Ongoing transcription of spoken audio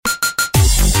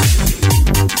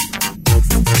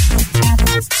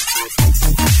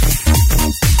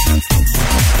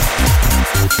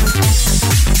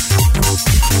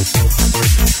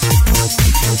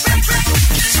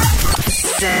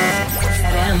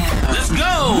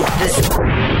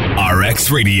RX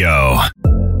Radio.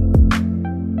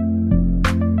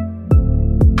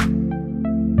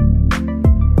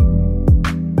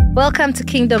 Welcome to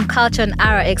Kingdom Culture on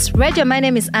RX Radio. My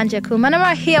name is Anja Kuman.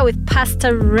 I'm here with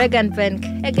Pastor Regan Van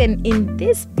Kegen in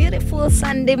this beautiful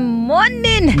Sunday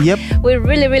morning. Yep. We're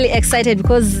really excited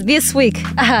because this week,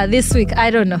 I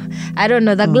don't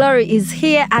know. The glory is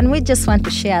here, and we just want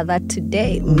to share that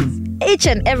today with each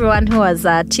and everyone who has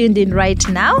tuned in right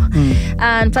now.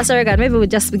 And Pastor Regan, maybe we'll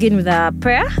just begin with a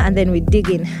prayer and then we dig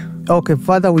in. Okay,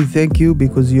 Father, we thank you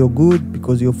because you're good,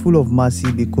 because you're full of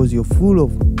mercy, because you're full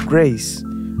of grace.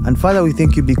 And Father, we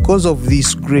thank you because of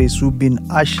this grace, we've been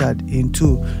ushered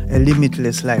into a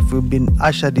limitless life. We've been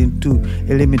ushered into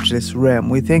a limitless realm.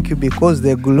 We thank you because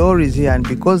the glory is here, and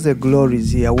because the glory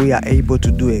is here, we are able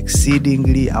to do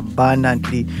exceedingly,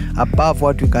 abundantly, above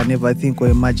what we can ever think or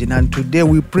imagine. And today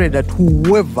we pray that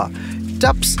whoever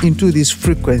taps into this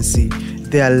frequency,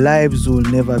 their lives will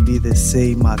never be the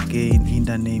same again in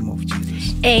the name of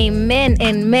Jesus. Amen.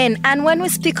 And when we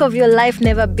speak of your life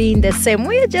never being the same,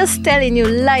 we're just telling you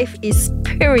life is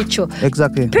spiritual.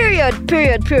 Exactly. Period.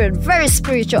 Very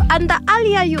spiritual. And the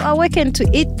earlier you awaken to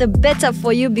it, the better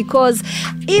for you, because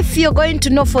if you're going to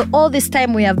know, for all this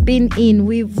time we have been in,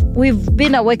 we've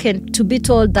been awakened to be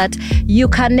told that you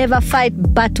can never fight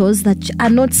battles that are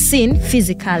not seen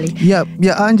physically. Yeah,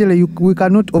 Angela, we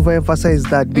cannot overemphasize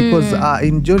that, because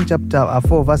in John chapter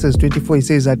 4 verses 24, it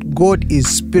says that God is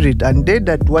spirit, and they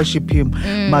that worship him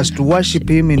must worship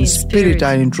him in spirit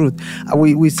and in truth.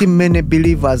 We see many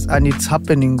believers, and it's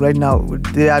happening right now.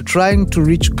 They are trying to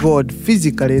reach God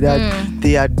physically.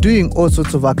 They are doing all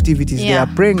sorts of activities. They are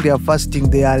praying, they are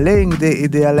fasting, they are laying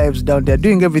their lives down, they are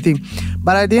doing everything.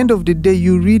 But at the end of the day,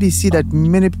 you really see that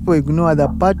many people ignore the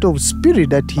part of spirit,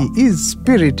 that he is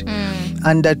spirit.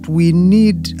 And that we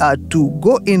need to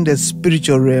go in the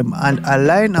spiritual realm and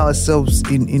align ourselves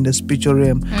in the spiritual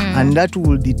realm. And that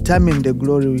will determine the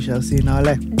glory we shall see in our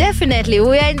life. Definitely.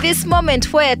 We are in this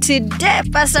moment where today,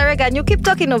 Pastor Regan, you keep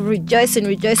talking of rejoicing.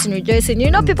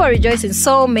 You know, people rejoice in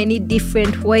so many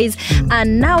different ways.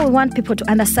 And now we want people to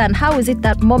understand, how is it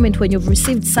that moment when you've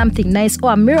received something nice,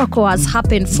 or a miracle has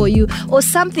happened for you, or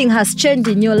something has changed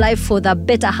in your life for the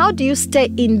better? How do you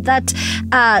stay in that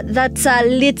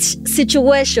lit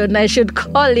situation, I should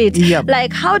call it? Yep.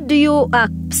 Like, how do you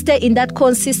stay in that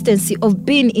consistency of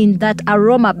being in that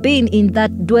aroma, being in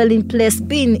that dwelling place,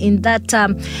 being in that,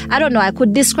 I don't know, I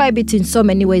could describe it in so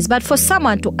many ways, but for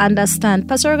someone to understand,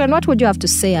 Pastor Regan, what would you have to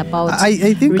say about I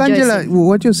think, rejoicing? Angela,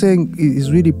 what you're saying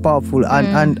is really powerful,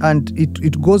 and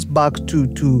it goes back to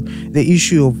the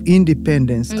issue of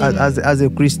independence as a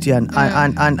Christian,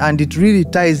 and it really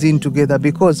ties in together,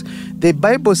 because the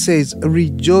Bible says,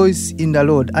 rejoice in the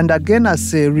Lord. And again, I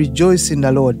say, rejoice in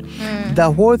the Lord.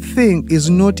 The whole thing is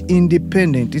not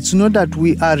independent. It's not that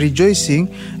we are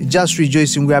rejoicing, just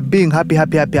rejoicing. We are being happy.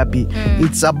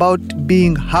 It's about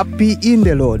being happy in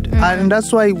the Lord. And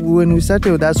that's why when we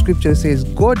started with that scripture, it says,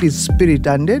 God is spirit,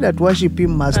 and they that worship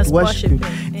him must worship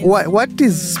him. Yes. What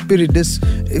is spirit?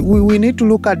 We need to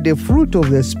look at the fruit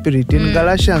of the spirit. In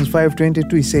Galatians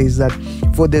 5:22, it says that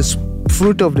for the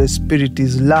fruit of the Spirit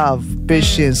is love,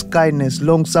 patience, kindness,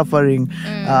 long-suffering,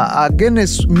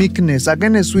 against meekness,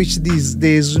 against which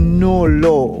there is no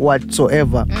law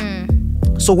whatsoever.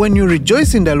 So when you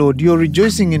rejoice in the Lord, you're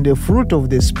rejoicing in the fruit of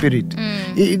the Spirit.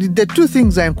 The two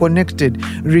things are connected.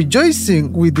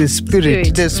 Rejoicing with the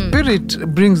Spirit. The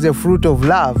Spirit brings the fruit of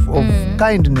love, of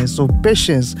kindness, of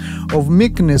patience, of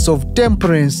meekness, of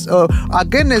temperance,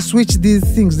 against which these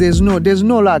things, there's no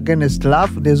law against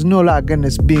love, there's no law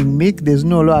against being meek, there's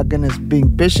no law against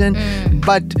being patient.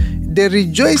 But the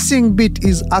rejoicing bit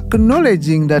is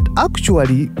acknowledging that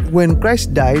actually when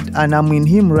Christ died and I'm in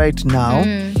him right now,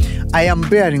 I am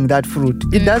bearing that fruit.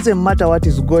 It doesn't matter what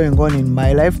is going on in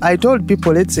my life. I told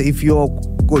people, let's say if you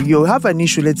have an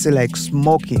issue, let's say like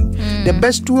smoking, the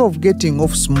best way of getting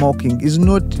off smoking is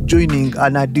not joining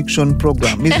an addiction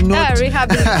program. It's not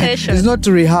rehabilitation. It's not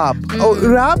rehab.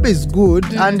 Rehab is good,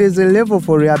 and there's a level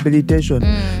for rehabilitation.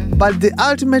 But the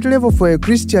ultimate level for a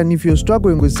Christian, if you're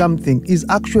struggling with something, is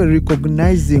actually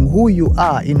recognizing who you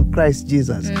are in Christ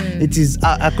Jesus. It is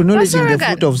acknowledging the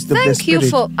fruit of the Spirit. Thank you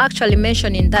for actually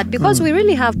mentioning that, because we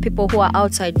really have people who are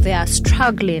outside there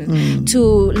struggling to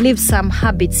live some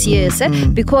habits,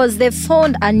 because they've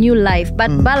found a new life, but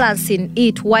balancing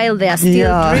it while they are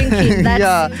still drinking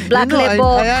that black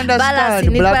label, I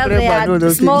balancing it while they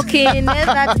are smoking, all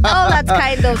that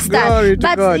kind of stuff.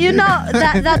 But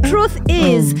the truth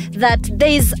is that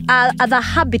there's the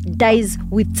habit dies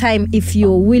with time if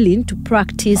you're willing to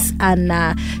practice and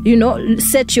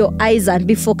set your eyes and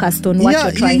be focused on what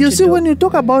you're trying to do. You see, when you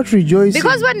talk about rejoicing,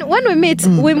 because when we meet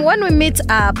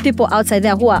people outside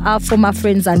there who are our former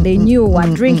friends and they knew were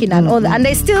drinking and all that, and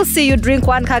they still see you drink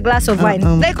one glass of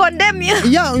wine, they condemn you.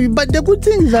 Yeah, but the good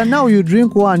thing is that now you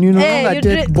drink one, you no longer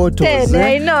take bottles. 10,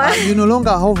 I know. And you no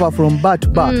longer hover from bar to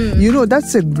bar.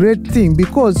 That's a great thing,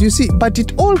 because you see, but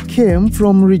it all came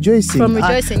from rejoicing. From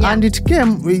rejoicing, and it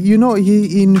came,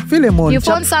 in Philemon. You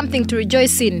found something to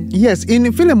rejoice in. Yes,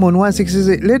 in Philemon 1:6 it says,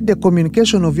 let the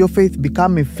communication of your faith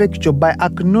become effectual by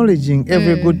acknowledging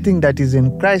every good thing that is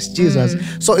in Christ Jesus.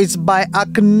 So it's by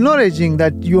acknowledging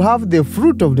that you have the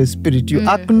fruit of the Spirit. You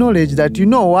acknowledge that, you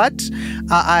know what,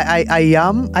 I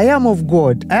am of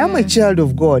God. I am a child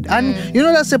of God. And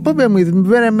that's a problem with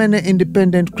very many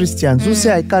independent Christians who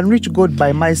say I can reach God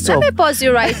by myself. Let me pause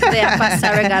you right there,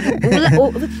 Pastor Regan.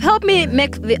 Help me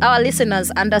make our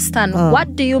listeners understand,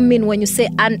 what do you mean when you say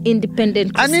an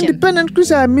independent Christian? An independent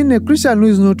Christian, I mean a Christian who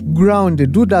is not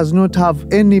grounded, who does not have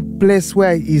any place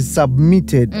where he is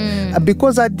submitted.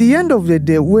 Because at the end of the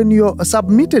day, when you're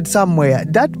submitted somewhere,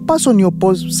 that person you're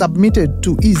submitted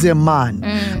to is a man.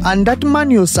 And that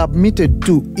man you're submitted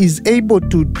to is able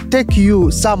to take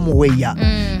you somewhere.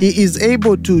 He is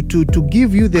able to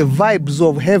give you the vibes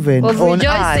of heaven on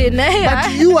earth.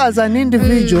 But you as an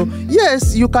individual,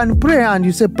 yes, you can pray and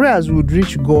you say prayers would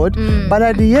reach God. But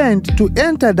at the end, to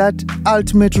enter that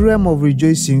ultimate realm of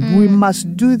rejoicing, we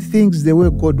must do things the way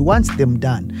God wants them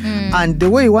done. And the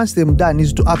way He wants them done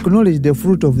is to acknowledge the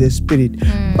fruit of the Spirit.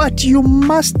 But you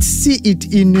must see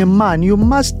it in a man. You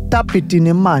must tap it in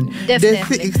a man.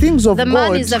 Definitely. The things of God. The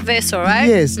man is the vessel, right?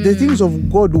 Yes, the things of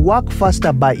God work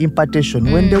faster by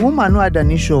impartation. When the woman who had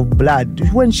an issue of blood,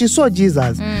 when she saw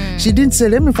Jesus, she didn't say,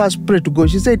 let me first pray to God.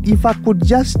 She said, if I could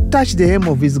just touch the hem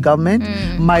of His garment,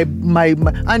 my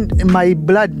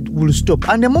blood will stop.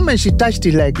 And the moment she touched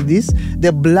it like this,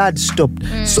 the blood stopped.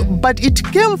 So, but it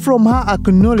came from her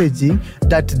acknowledging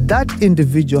that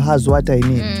individual has what I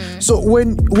need. So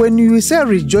when you say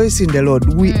rejoice in the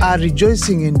Lord, we are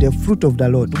rejoicing in the fruit of the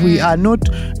Lord. We are not,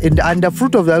 and the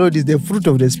fruit of the Lord is the fruit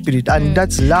of the Spirit, and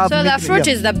that's love. So the fruit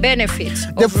is the benefit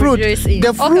of rejoicing.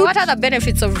 Okay, what are the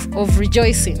benefits of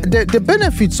rejoicing? The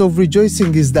benefits of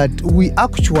rejoicing is that we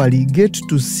actually get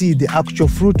to see the actual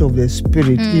fruit of the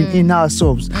Spirit in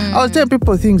ourselves. I was telling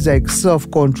people things like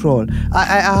self-control. I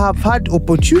have had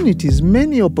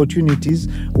many opportunities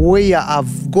where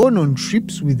I've gone on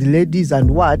trips with ladies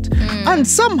and what, and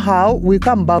somehow we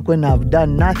come back when I've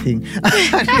done nothing.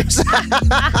 And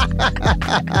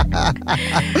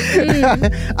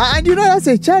that's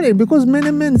a challenge, because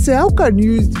many men say, how can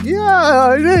you,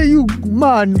 you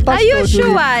man, pastor, are you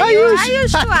sure? Are you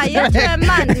sure? You're a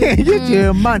man. You're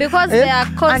a man. Because there are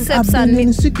concepts and I've been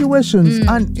in situations,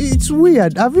 and it's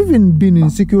weird. I've even been in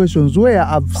situations where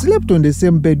I've slept on the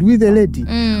same bed with a lady,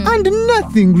 and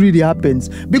nothing really happens.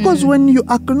 Because when you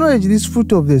acknowledge this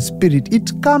fruit of the Spirit,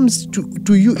 it comes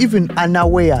to you even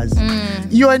unawares.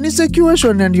 You're in a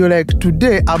situation and you're like,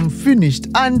 today I'm finished.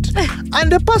 And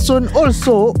the person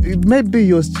also, maybe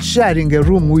you're sharing a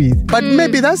room with, but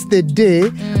maybe that's the day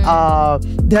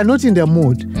they're not in the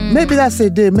mood. Maybe that's the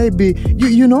day, maybe,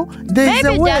 there's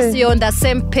a way. Maybe just you're on the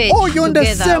same page. Oh, you're on the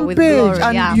same page. Glory,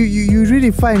 and you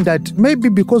really find that maybe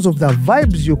because of the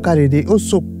vibes you carry, they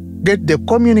also get the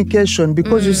communication,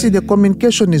 because you see the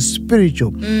communication is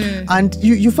spiritual. And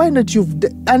you find that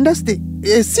and that's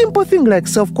a simple thing like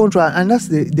self-control, and that's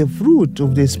the fruit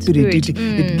of the Spirit.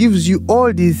 It gives you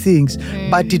all these things,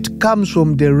 but it comes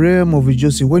from the realm of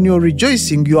rejoicing. When you're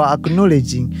rejoicing, you are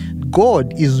acknowledging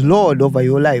God is Lord over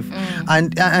your life.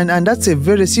 And that's a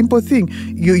very simple thing.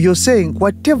 You're saying,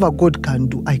 whatever God can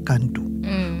do, I can do.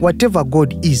 Whatever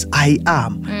God is, I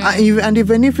am. And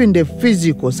even if in the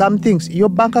physical, some things, your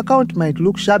bank account might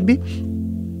look shabby,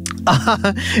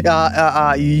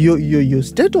 your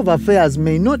state of affairs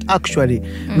may not actually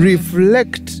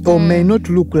reflect or may not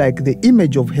look like the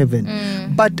image of heaven.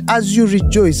 But as you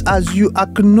rejoice, as you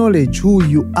acknowledge who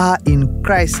you are in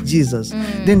Christ Jesus,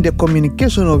 then the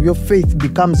communication of your faith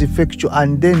becomes effectual,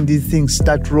 and then these things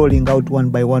start rolling out one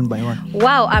by one by one.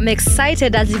 Wow, I'm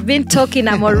excited. As you've been talking,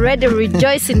 I'm already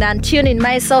rejoicing and tuning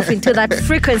myself into that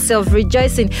frequency of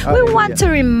rejoicing. We want to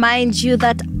remind you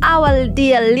that our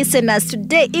dear listeners,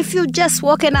 today, if you've just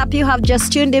woken up, you have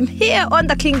just tuned in here on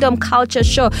the Kingdom Culture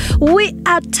Show, we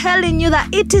are telling you that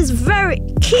it is very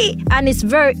key and it's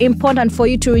very important for for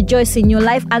you to rejoice in your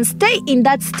life and stay in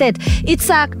that state. It's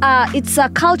a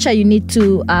culture you need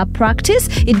to practice.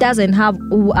 It doesn't have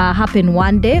happen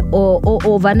one day or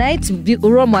overnight.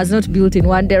 Rome was not built in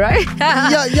one day, right?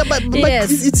 but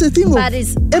Yes. it's a thing But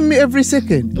of every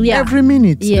second, Yeah. every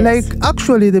minute. Yes. Like,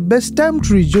 actually, the best time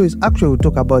to rejoice, actually, we'll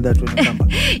talk about that when we come back.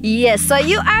 Yes, so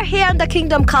you are here on the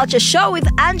Kingdom Culture Show with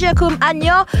Angela Kum and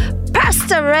your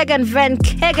Pastor Regan Van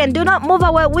Kagan. Do not move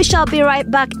away. We shall be right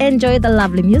back. Enjoy the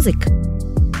lovely music.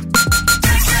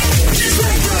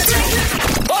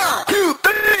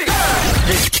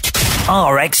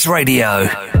 RX Radio.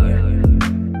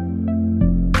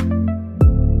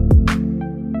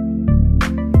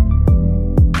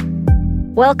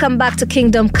 Welcome back to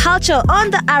Kingdom Culture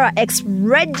on the RX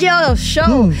Radio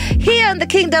Show. Here on the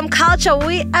Kingdom Culture,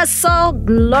 we are so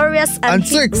glorious and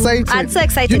So excited. And so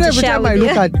excited You know, to every share time with I you.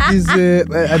 look at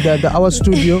this, our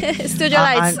studio, Studio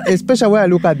lights. and especially when I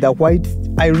look at the white,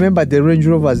 I remember the Range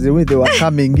Rovers, the way they were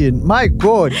coming in. My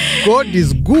God, God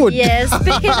is good. Yes,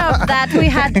 speaking of that, we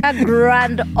had a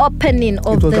grand opening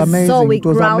of It was the amazing. Zoe It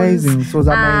was grounds. amazing. It was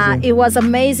amazing. It was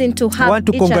amazing to have I want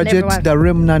to each and congratulate everyone. the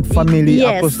Remnant family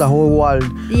Yes. across the whole world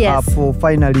Yes. for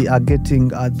finally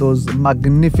getting those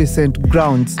magnificent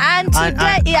grounds. And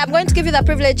today, I'm going to give you the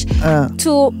privilege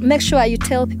to make sure you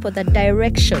tell people the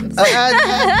directions.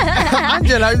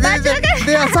 Angela,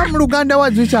 there are some Luganda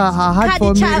words which are hard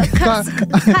for me.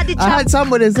 I had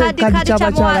somebody say Kadi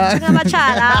Chabachala.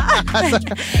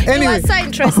 It was so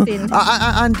interesting.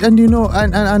 And you know,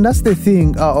 and that's the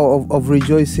thing of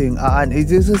rejoicing. And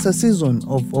it is a season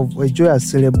of a joyous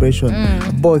celebration,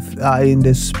 both in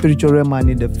the spiritual realm and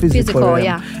in the physical realm.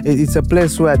 Yeah. It's a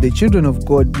place where the children of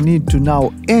God need to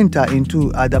now enter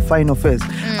into the final phase.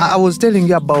 I was telling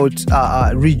you about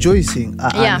rejoicing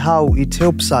and how it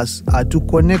helps us to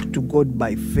connect to God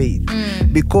by faith.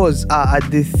 Because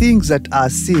the things that are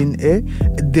seen,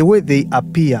 the way they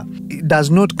appear, it does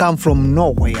not come from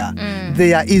nowhere.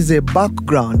 There is a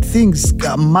background. Things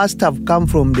must have come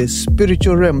from the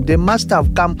spiritual realm. They must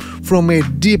have come from a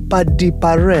deeper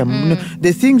realm.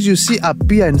 The things you see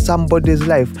appear in somebody's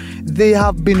life, they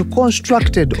have been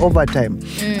constructed over time.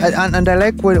 And I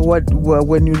like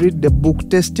when you read the book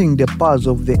Testing the Powers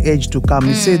of the Age to Come,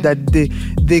 you say that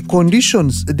the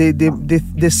conditions,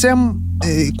 the same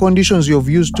conditions you've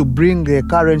used to bring the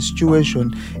current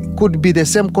situation could be the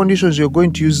same conditions you're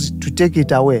going to use to take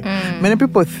it away. Many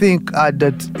people think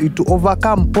that to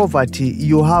overcome poverty,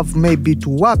 you have maybe to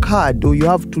work hard or you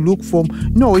have to look for...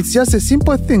 No, it's just a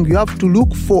simple thing. You have to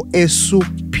look for a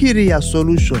superior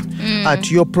solution at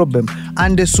your problem.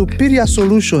 And the superior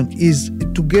solution is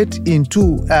to get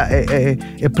into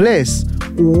a place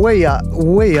where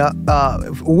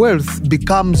wealth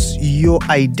becomes your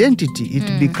identity.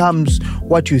 It becomes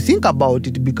what you think about.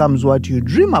 It becomes what you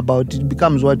dream about. It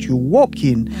becomes what you walk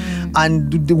in.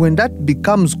 And when that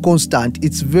becomes constant,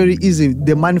 it's very easy.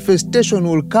 The manifestation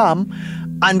will come.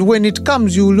 And when it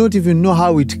comes, you will not even know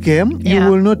how it came. Yeah.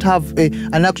 You will not have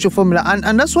an actual formula.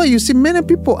 And that's why you see many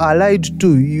people are lied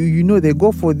to. You know, they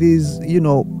go for these,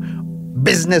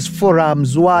 business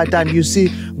forums, and you see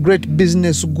great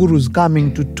business gurus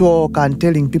coming to talk and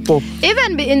telling people.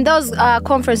 Even in those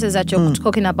conferences that you're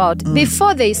talking about,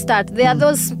 before they start, there are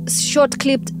those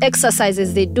short-clipped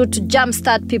exercises they do to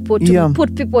jumpstart people, to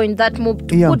put people in that mood,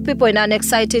 to put people in an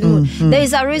exciting mood. There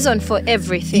is a reason for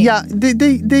everything. Yeah,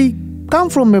 they come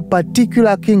from a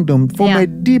particular kingdom, from a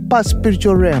deeper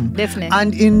spiritual realm. Definitely.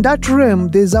 And in that realm,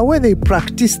 there's a way they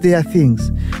practice their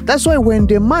things. That's why when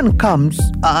the man comes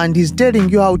and he's telling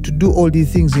you how to do all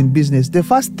these things in business, the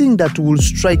first thing that will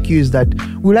strike you is that,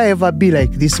 will I ever be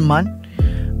like this man?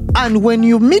 And when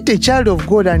you meet a child of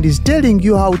God and he's telling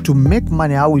you how to make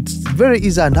money, how it's very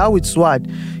easy and how it's what,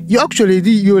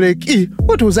 you're like,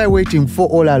 what was I waiting for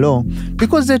all along?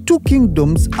 Because the two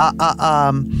kingdoms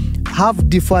have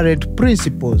different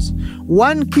principles.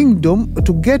 One kingdom,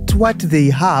 to get what they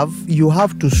have, you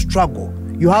have to struggle.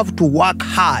 You have to work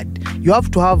hard. You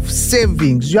have to have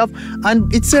savings.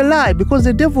 And it's a lie, because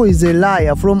the devil is a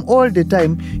liar. From all the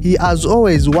time, he has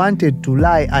always wanted to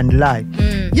lie and lie.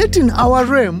 Yet in our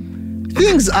realm,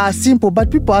 things are simple,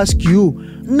 but people ask you.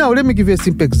 Now, let me give you a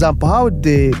simple example. How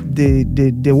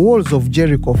the walls of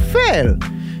Jericho fell.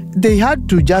 They had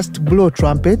to just blow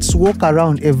trumpets, walk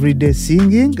around every day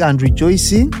singing and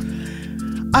rejoicing.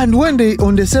 And when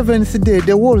on the seventh day,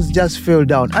 the walls just fell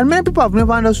down. And many people have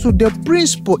never understood the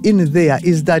principle in there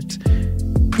is that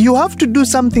you have to do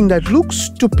something that looks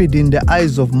stupid in the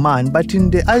eyes of man, but in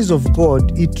the eyes of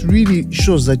God, it really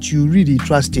shows that you really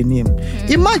trust in Him.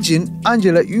 Imagine,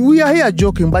 Angela, we are here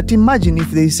joking, but imagine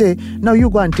if they say, now you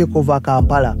go and take over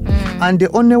Kampala. and the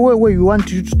only way we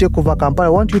want you to take over Kampala, I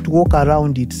want you to walk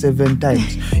around it 7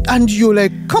 times. And you're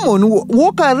like, come on,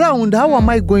 walk around. How am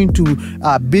I going to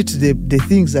beat the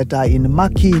things that are in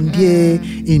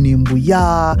Makindye, in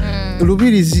Imbuya?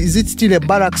 Lubiri, is it still a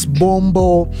barracks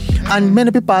bombo? And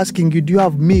many people asking you, do you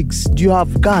have MiGs? Do you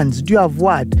have guns? Do you have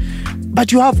what?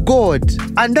 But you have God,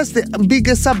 and that's the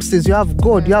biggest substance. You have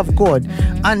God,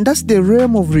 and that's the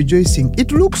realm of rejoicing.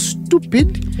 It looks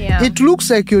stupid. Yeah. It looks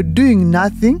like you're doing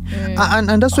nothing,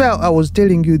 and that's why I was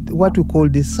telling you what we call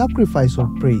the sacrifice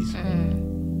of praise.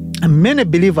 And many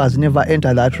believers never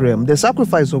enter that realm. The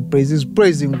sacrifice of praise is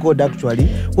praising God actually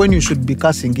when you should be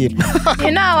cursing Him.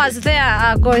 I was there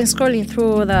scrolling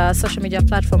through the social media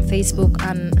platform Facebook,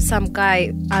 and some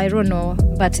guy, I don't know,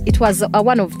 but it was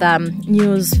one of the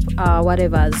news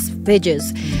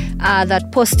pages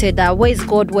that posted where is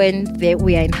God when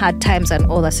we are in hard times and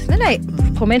all that. Then I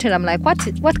commented, I'm like,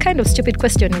 what kind of stupid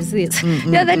question is this?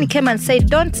 Then he came and said,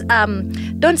 don't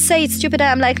say it's stupid.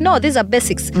 And I'm like, no, these are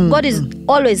basics. God is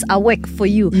always awake for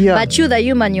you, but you, the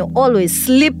human, you're always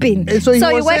sleeping. So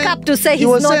you wake up to say He's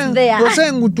not there. He was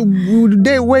saying,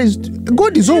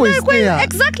 God is always there.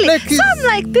 Exactly. So I'm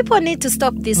like, people need to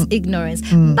stop this ignorance.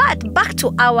 But back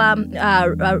to our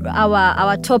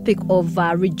topic of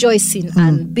rejoicing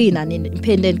and being an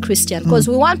independent Christian, because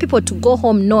we want people to go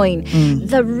home knowing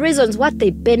the reasons, what they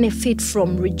benefit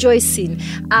from rejoicing,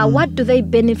 what do they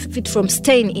benefit from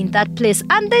staying in that place.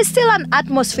 And there's still an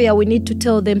atmosphere we need to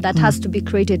tell them that has to be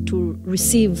created to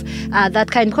receive that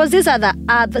kind, because these are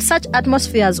the such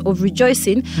atmospheres of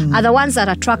rejoicing are the ones that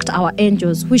attract our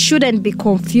angels. We shouldn't be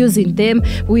confusing them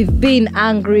with being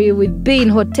angry, with being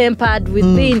hot-tempered,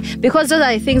 with being, because those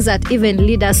are the things that even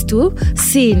lead us to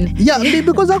sin. Yeah,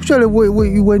 because actually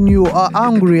when you are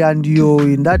angry and you're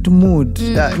in that mood,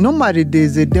 normally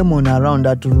there's a demon around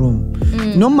that room.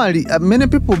 Normally, many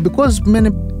people, because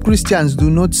many Christians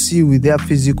do not see with their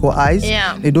physical eyes.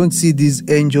 They don't see these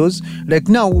angels. Like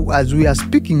now, as we are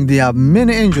speaking, there are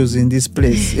many angels in this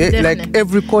place. Like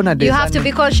every corner, you have to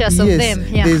be conscious of them.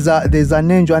 There's an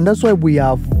angel, and that's why we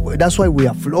are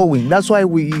flowing. That's why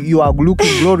you are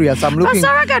looking glorious. I'm looking.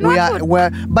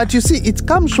 But you see, it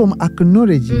comes from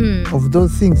acknowledging of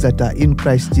those things that are in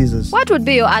Christ Jesus. What would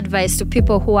be your advice to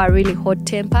people who are really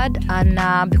hot-tempered?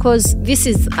 And because this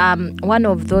is one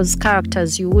of those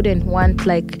characters you wouldn't want,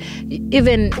 like,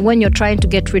 even when you're trying to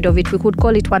get rid of it, we could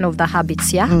call it one of the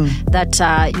habits,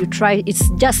 that you try. It's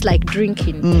just like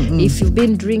drinking. If you've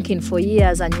been drinking for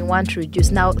years and you want to reduce,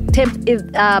 now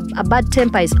a bad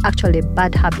temper is actually a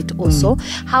bad habit also.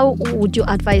 How would you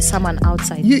advise someone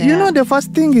outside there? You know, the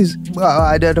first thing is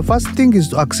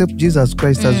to accept Jesus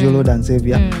Christ as your Lord and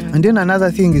Savior. And then another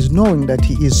thing is knowing that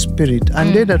He is Spirit,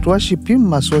 and they that worship Him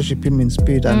must worship Him in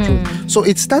spirit and truth. So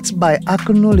it starts by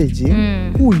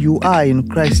acknowledging who you are in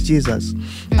Christ Jesus.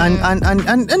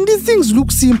 And these things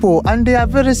look simple, and they are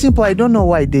very simple. I don't know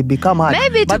why they become hard.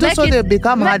 But also they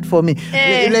become hard for me.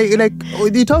 Like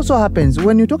it also happens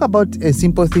when you talk about a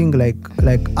simple thing like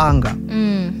anger.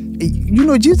 You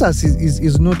know, Jesus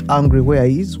is not angry where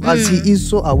He is, as He is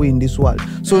so away in this world.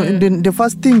 So the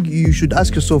first thing you should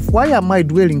ask yourself, why am I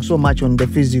dwelling so much on the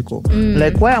physical?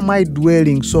 Like, why am I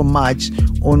dwelling so much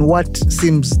on what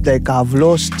seems like I've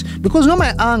lost? Because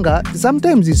my anger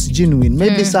sometimes is genuine.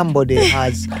 Maybe somebody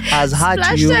has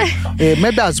hurt you,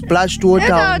 maybe has splashed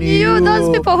water on you.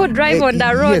 Those people who drive on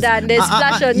the road and they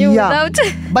splash on you without.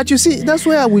 But you see, that's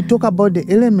where we talk about the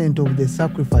element of the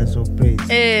sacrifice of praise.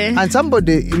 And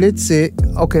somebody, let's say,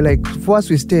 okay, like for us,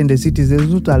 we stay in the cities, there's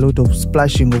not a lot of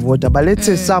splashing of water. But let's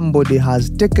say somebody has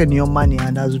taken your money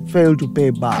and has failed to pay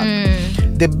back.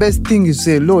 The best thing is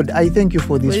say, Lord, I thank you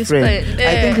for this friend.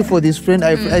 I thank you for this friend.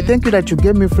 I thank you that you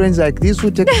gave me friends like this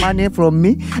who take money from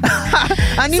me.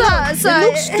 And it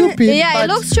looks stupid. It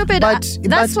looks stupid. But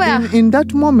that's where in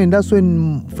that moment, that's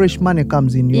when fresh money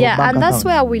comes in your bank account. And that's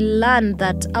where we learn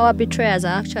that our betrayers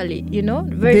are actually,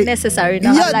 very necessary in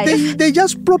our life. They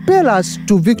just propel us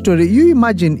to victory. You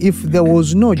imagine if there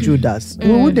was no Judas,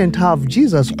 we wouldn't have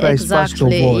Jesus Christ first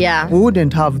of all. We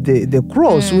wouldn't have the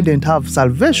cross. We wouldn't have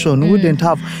salvation. We wouldn't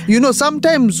have,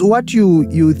 sometimes what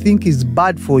you think is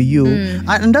bad for you,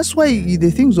 and that's why the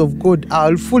things of God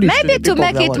are foolish. Maybe to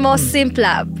make it more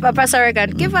simpler, Pastor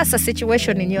Regan, give us a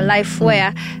situation in your life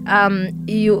where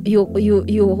you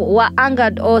were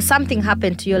angered or something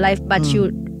happened to your life, but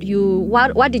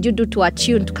what did you do to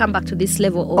attune to come back to this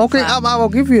level of I'll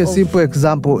give you a simple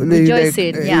example.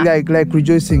 Rejoicing, like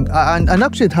rejoicing, and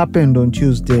actually it happened on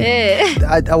Tuesday.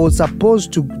 I was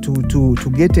supposed to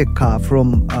get a car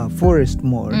from Forest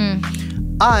Mall.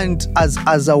 And as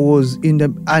I was in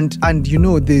the and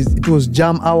it was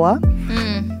jam hour.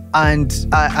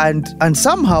 and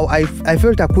somehow I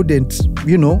felt I couldn't,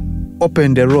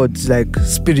 open the roads like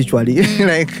spiritually,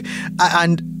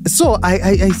 and so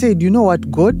I said, you know what,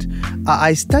 God,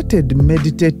 I started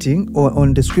meditating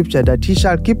on the scripture that he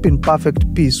shall keep in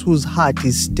perfect peace whose heart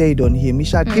is stayed on him. He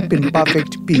shall keep in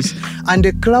perfect peace. And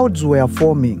the clouds were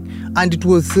forming and it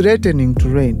was threatening to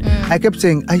rain. I kept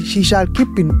saying, he shall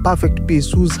keep in perfect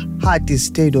peace whose heart is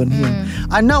stayed on him.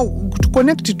 And now to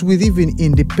connect it with even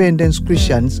independent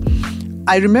Christians,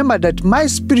 I remember that my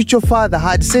spiritual father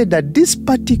had said that this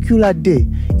particular day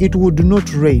it would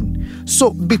not rain. So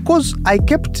because I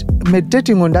kept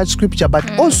meditating on that scripture, but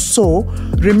also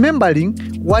remembering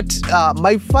what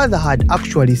my father had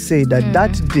actually said, that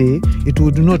that day it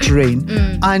would not rain.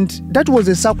 And that was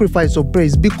a sacrifice of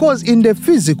praise, because in the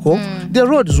physical, the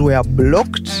roads were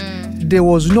blocked. There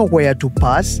was nowhere to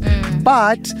pass.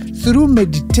 But through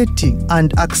meditating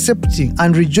and accepting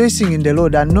and rejoicing in the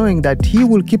Lord and knowing that he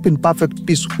will keep in perfect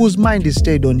peace whose mind is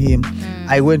stayed on him,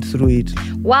 I went through it.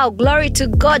 Wow, glory to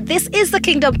God. This is the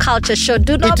Kingdom Culture Show.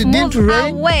 Do not move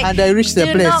away. And I reached the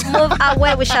place. Do not move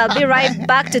away. We shall be right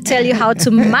back to tell you how to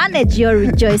manage your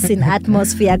rejoicing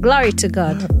atmosphere. Glory to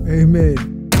God. Amen.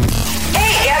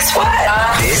 Hey, guess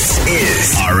what? This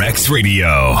is RX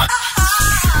Radio.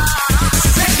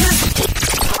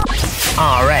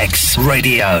 RX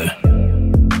Radio.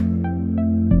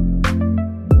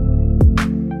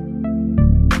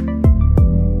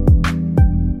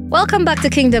 Welcome back to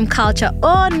Kingdom Culture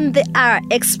on the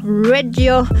RX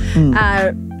Radio,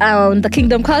 on the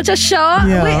Kingdom Culture Show.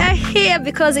 Yeah. We are here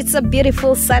because it's a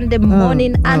beautiful Sunday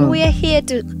morning, and we are here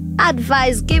to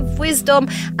advise, give wisdom,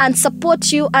 and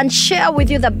support you and share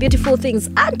with you the beautiful things.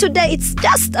 And today it's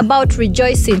just about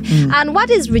rejoicing. And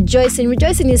what is rejoicing?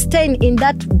 Rejoicing is staying in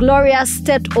that glorious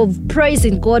state of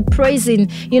praising God, praising,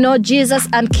 Jesus,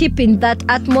 and keeping that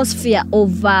atmosphere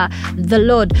of the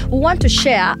Lord. We want to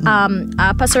share,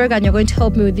 Pastor Regan, you're going to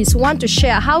help me with this. We want to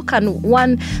share how can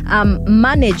one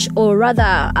manage, or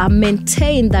rather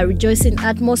maintain the rejoicing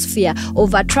atmosphere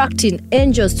of attracting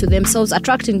angels to themselves,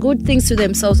 attracting good things to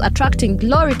themselves, attracting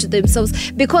glory to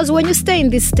themselves. Because when you stay in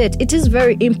this state, it is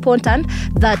very important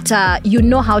that you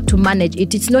know how to manage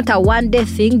it. It's not a one-day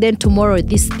thing, then tomorrow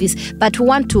this. But we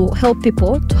want to help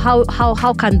people to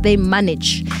how can they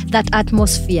manage that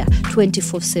atmosphere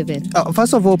 24/7.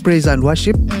 First of all, praise and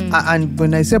worship. And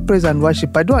when I say praise and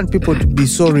worship, I don't want people to be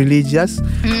so religious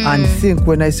and think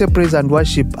when I say praise and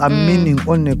worship, I'm meaning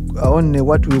only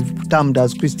what we've termed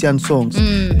as Christian songs.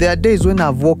 There are days when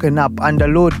I've woken up and the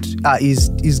Lord is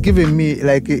giving me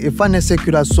like a funny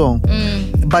secular song.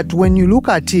 But when you look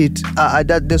at it,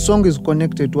 that the song is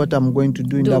connected to what I'm going to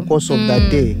do in the course of that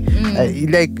day.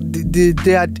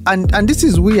 And this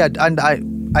is weird, and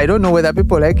I don't know whether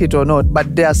people like it or not,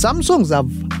 but there are some songs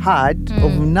I've heard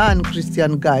of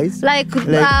non-Christian guys. Like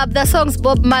the songs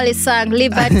Bob Marley sang,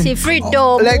 Liberty,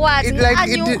 Freedom,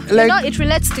 it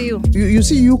relates to you. You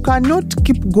see, you cannot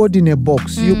keep God in a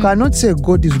box. You cannot say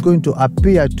God is going to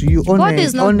appear to you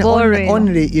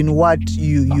only in what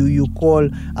you call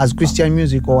as Christian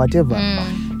music or whatever.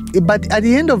 But at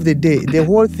the end of the day, the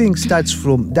whole thing starts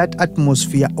from that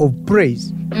atmosphere of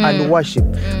praise and worship.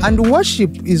 And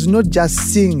worship is not just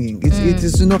singing. It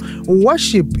is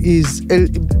worship is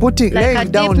putting like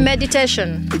laying down deep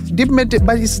meditation.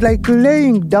 But it's like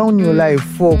laying down your life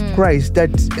for Christ.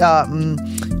 That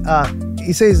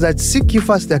he says that seek ye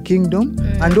first the kingdom,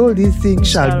 and all these things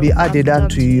shall be added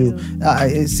unto you.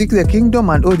 Seek the kingdom,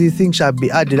 and all these things shall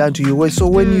be added unto you. So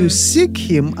when you seek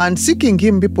him, and seeking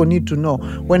him, people need to know,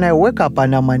 when I wake up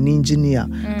and I'm an engineer,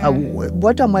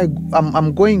 what am I?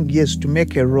 I'm going, yes, to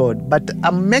make a road, but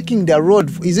I'm making the road.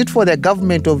 Is it for the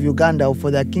government of Uganda or for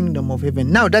the kingdom of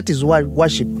heaven? Now that is what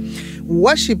worship.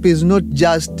 Worship is not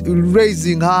just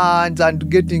raising hands and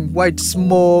getting white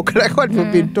smoke like what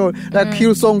we've been told, like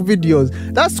Hillsong videos.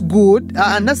 That's good,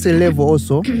 and that's a level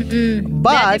also. But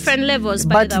there are different levels.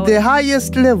 The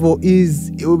highest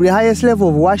level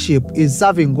of worship is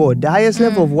serving God. The highest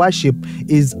level of worship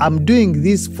is I'm doing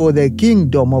this for the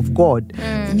kingdom of God.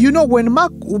 When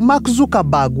Mark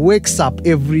Zuckerberg wakes up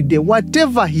every day,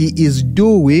 whatever he is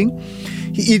doing,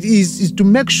 it is to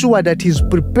make sure that he's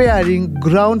preparing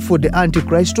ground for the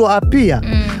Antichrist to appear.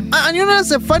 And that's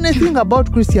the funny thing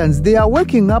about Christians. They are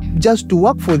waking up just to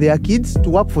work for their kids, to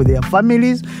work for their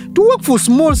families, to work for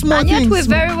small things. And yet we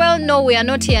very well know we are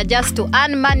not here just to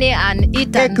earn money and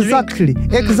eat and drink.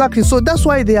 Exactly. So that's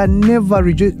why they are never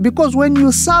rejoiced. Because when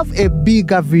you serve a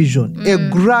bigger vision, a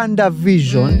grander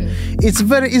vision, it's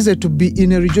very easy to be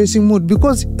in a rejoicing mood,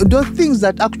 because those things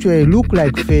that actually look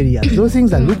like failures, those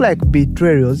things that look like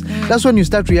betrayals, that's when you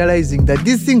start realizing that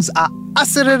these things are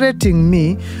accelerating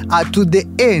me to the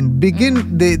end,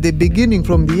 the beginning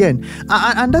from the end.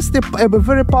 And that's a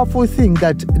very powerful thing,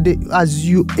 that as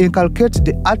you inculcate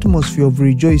the atmosphere of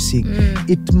rejoicing,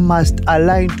 it must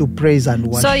align to praise and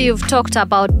worship. So you've talked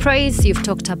about praise, you've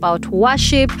talked about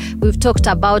worship, we've talked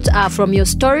about, from your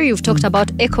story, you've talked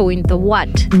about echoing the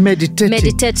word. Meditating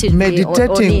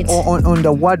on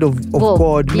the word of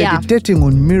God, meditating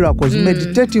on miracles,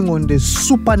 meditating on the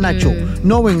supernatural,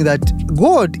 knowing that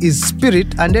God is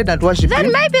spirit, and then that worship.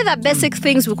 Then maybe the basic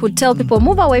things we could tell people: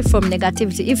 move away from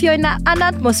negativity. If you're in an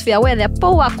atmosphere where there are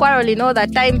people who are quarreling all the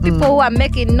time, people who are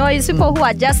making noise, people who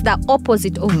are just the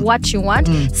opposite of what you want,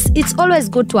 it's always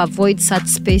good to avoid such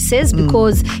spaces,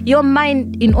 because your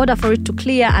mind, in order for it to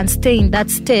clear and stay in that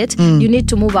state, you need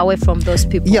to move away from those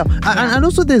people. And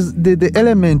also there's the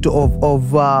element of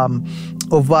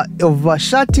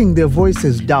shutting the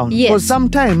voices down. Because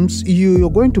sometimes you're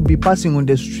going to be passing on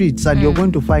the streets and you're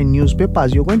going to find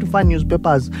newspapers. You're going to find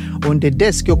newspapers on the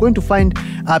desk. You're going to find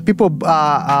people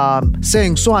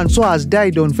saying so and so has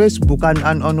died on Facebook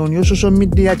and on your social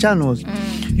media channels.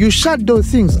 You shut those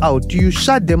things out. You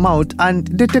shut them out, and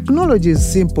the technology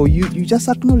is simple. You just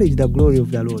acknowledge the glory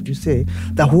of the Lord. You say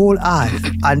the whole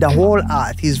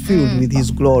earth is filled with His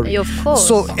glory. Of course.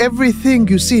 So everything,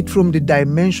 you see it from the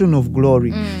dimension of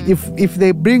glory. If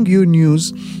they bring you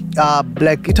news,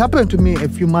 like it happened to me a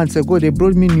few months ago, they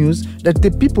brought me news that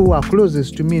the people who are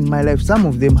closest to me in my life, some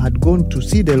of them had gone to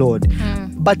see the Lord.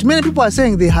 But many people are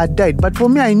saying they had died. But for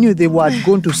me, I knew they were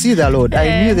going to see the Lord.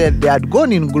 I knew that they had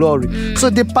gone in glory.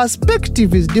 So the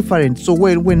perspective is different. So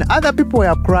when other people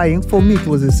were crying, for me it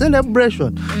was a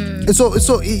celebration. So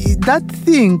that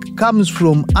thing comes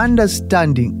from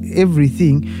understanding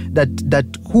everything,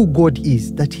 that who God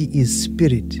is, that He is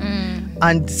spirit.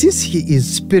 And since He is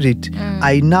spirit,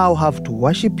 I now have to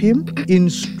worship Him in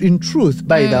truth,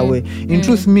 by the way. In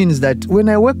truth means that when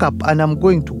I wake up and I'm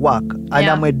going to work and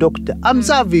I'm a doctor, I'm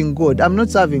serving God. I'm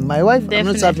not serving my wife. I'm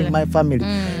not serving my family.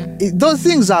 Those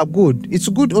things are good. It's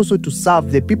good also to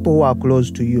serve the people who are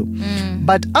close to you.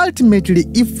 But ultimately,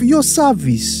 if your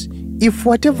service, if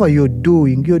whatever you're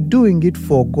doing it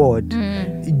for God,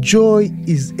 joy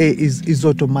is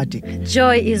automatic.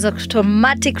 Joy is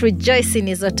automatic. Rejoicing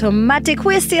is automatic.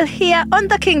 We're still here on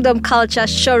the Kingdom Culture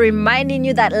Show, reminding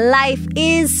you that life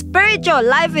is spiritual.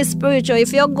 Life is spiritual.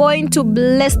 If you're going to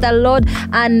bless the Lord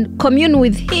and commune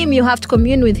with Him, you have to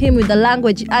commune with Him with the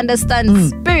language. Understand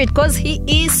spirit, because He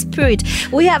is spirit.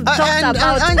 We have talked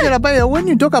about... Angela, by the way, when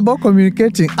you talk about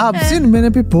communicating, I've seen many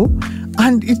people.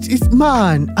 And it's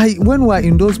when we're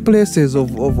in those places of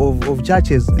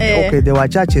churches, okay, there were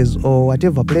churches or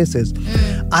whatever places,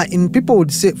 and people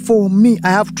would say, for me, I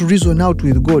have to reason out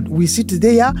with God. We sit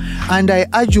there and I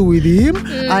argue with Him,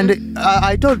 and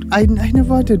I thought, I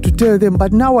never wanted to tell them,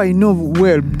 but now I know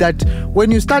well that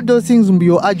when you start those things,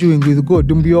 you're arguing with God,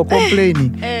 you're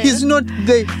complaining. He's not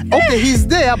there. Okay, He's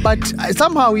there, but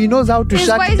somehow He knows how to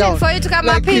shut down. He's waiting for you to come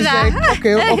up here. Like,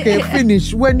 okay,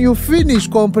 finish. When you finish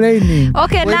complaining,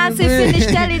 okay, Nancy, finish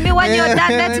telling me when you're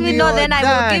done. Let me know, then I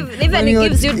will give. Even He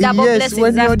gives you double blessings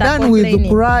when you're done with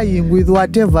crying, with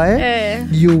whatever,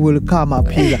 you will come up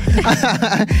here.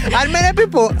 And many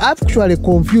people actually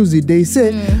confuse it. They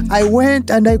say, I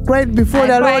went and I cried before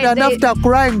the Lord, and after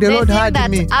crying, the Lord had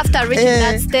me. After reaching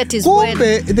that state is when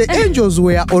the angels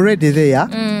were already there.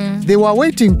 They were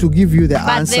waiting to give you the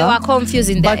answer. But they were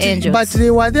confusing the angels. But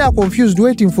they were there confused,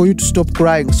 waiting for you to stop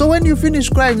crying. So when you finish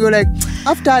crying, you're like,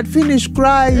 after I'd finished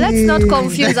crying. Let's not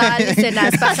confuse our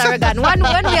listeners, Pastor Regan. When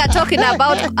we are talking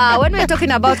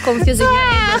about confusing your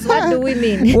angels, what do we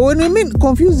mean? When we mean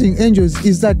confusing angels,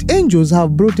 is that angels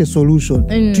have brought a solution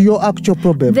to your actual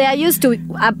problem. They are used to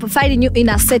finding you in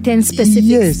a certain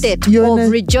specific state of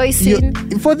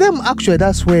rejoicing. For them, actually,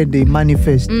 that's where they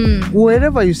manifest.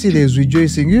 Wherever you see there's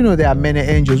rejoicing, you know there are many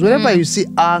angels. Wherever you see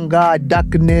anger,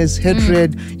 darkness,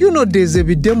 hatred, you know there's a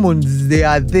demons. They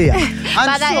are there.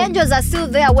 But the angels are still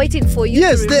there waiting for you.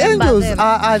 Yes, the angels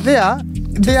are there.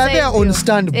 They are there on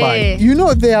standby. You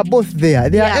know, they are both there.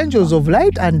 They are angels of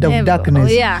light and of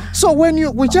darkness. So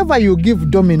whichever you give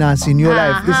dominance in your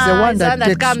life, it's the one that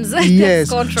takes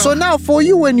control. So now for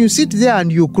you, when you sit there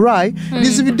and you cry,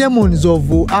 these demons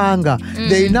of anger,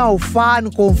 they now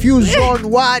fan, confusion,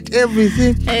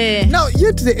 everything. Now,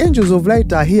 yet the angels of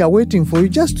light are here waiting for you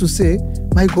just to say,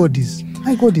 my God is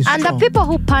strong. The people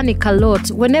who panic a lot,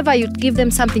 whenever you give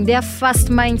them something, their first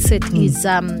mindset is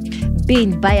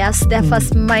being biased. Their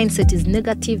first mindset is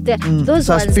negative. Those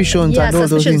suspicions ones, and all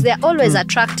those things. They're always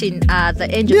attracting the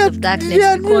angels of darkness. They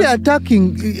are really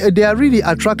attacking. They are really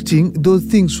attracting those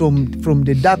things from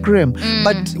the dark realm.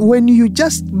 But when you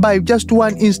by just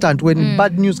one instant, when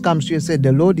bad news comes to you, say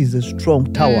the Lord is a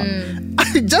strong tower.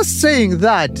 Just saying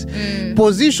that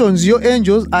positions your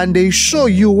angels and they show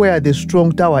you where the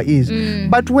strong tower is.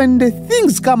 But when the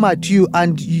things come at you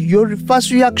and your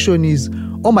first reaction is,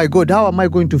 oh my God, how am I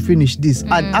going to finish this?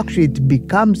 And actually it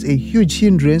becomes a huge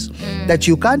hindrance that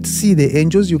you can't see the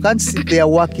angels, you can't see their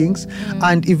workings.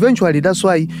 And eventually that's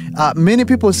why many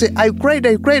people say, I cried,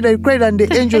 and the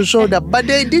angels showed up. But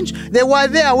they didn't. They were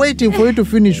there waiting for you to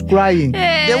finish crying.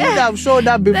 They would have showed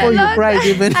up before you cried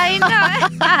even. I know.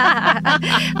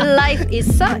 Life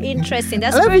is so interesting.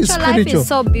 The spiritual life is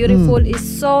so beautiful. It's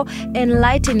so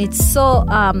enlightening. It's so,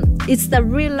 it's the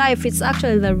real life. It's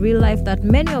actually the real life that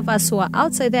many of us who are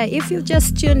outside there, if you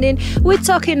just tuned in, we're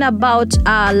talking about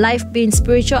life being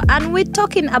spiritual, and we're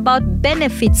talking about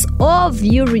benefits of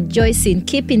you rejoicing,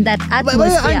 keeping that atmosphere.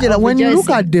 But Angela, when you look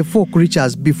at the four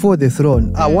creatures before the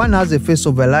throne, one has a face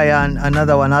of a lion,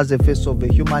 another one has a face of a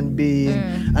human being,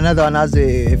 another one has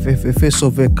a face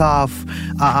of a calf,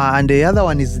 and the other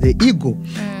one is the eagle.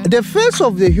 The face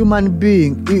of the human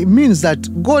being, it means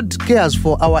that God cares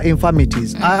for our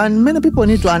infirmities. And many people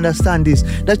need to understand this,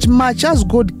 that much as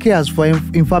God cares for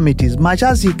infirmities, much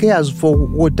as He cares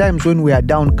for times when we are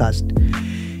downcast,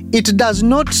 it does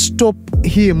not stop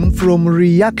Him from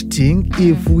reacting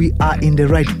if we are in the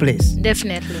right place.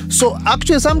 Definitely. So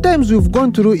actually sometimes we've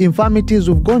gone through infirmities,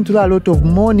 we've gone through a lot of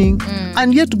mourning,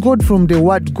 and yet God from the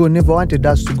word go never wanted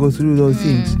us to go through those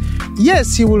things.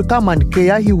 Yes, He will come and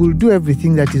care. He will do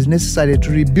everything that is necessary to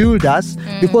rebuild us,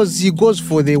 because He goes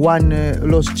for the one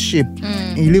lost sheep.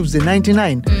 He leaves the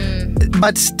 99.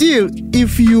 But still,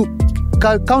 if you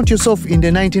count yourself in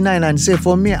the 99 and say,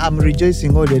 for me, I'm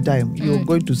rejoicing all the time, you're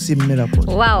going to see miracles.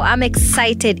 Wow, I'm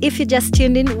excited. If you just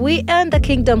tuned in, we are the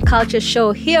Kingdom Culture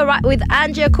Show here right with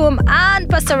Angie Kum and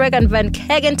Pastor Regan Van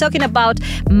Hagen talking about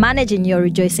managing your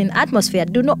rejoicing atmosphere.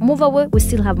 Do not move away. We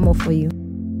still have more for you.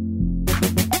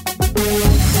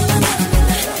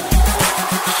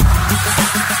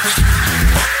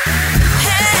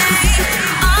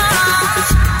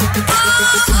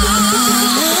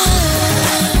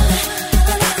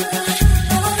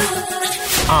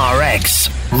 RX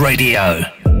Radio.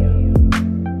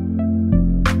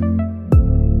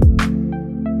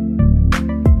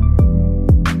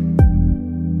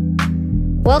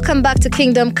 Welcome back to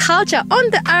Kingdom Culture on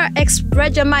the RX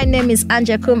Radio. My name is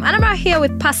Anja Kum, and I'm out here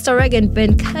with Pastor Regan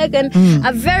Van Hagen.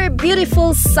 A very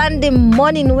beautiful Sunday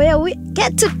morning where we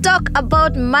get to talk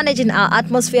about managing our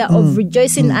atmosphere of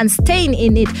rejoicing and staying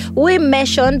in it. We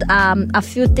mentioned a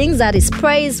few things, that is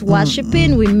praise,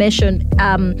 worshiping. We mentioned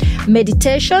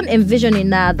meditation, envisioning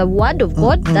the Word of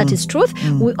God, that is truth.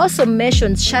 We also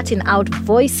mentioned shutting out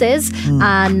voices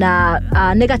and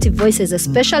negative voices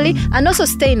especially, and also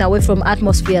staying away from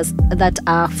atmospheres that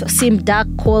seem dark,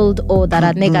 cold, or that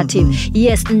are negative.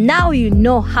 Yes, now you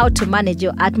know how to manage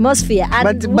your atmosphere.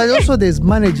 And but also there's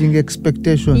managing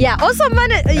expectation. Yeah, also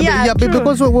manage. Yeah,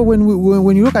 because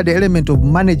when you look at the element of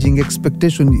managing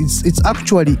expectation, it's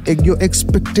actually your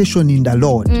expectation in the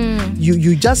Lord.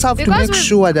 You just have to make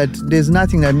sure that there's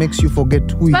nothing that makes you forget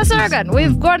who you are. Pastor Regan,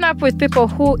 we've grown up with people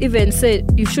who even say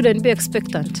you shouldn't be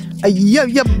expectant.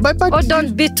 But or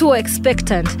don't be too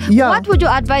expectant. Yeah. What would you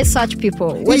advise such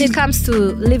people when it comes to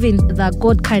living the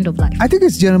God kind of life? I think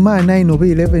it's Jeremiah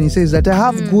 9:11. He says that I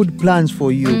have good plans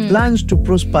for you, plans to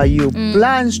prosper you,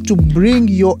 plans to bring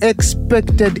your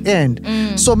expected end.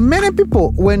 So many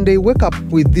people, when they wake up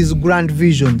with these grand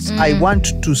visions, I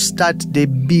want to start the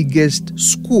biggest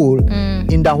school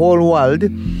in the whole world,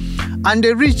 and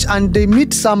they reach and they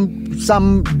meet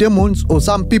some demons or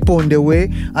some people on the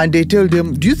way, and they tell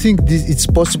them, do you think this it's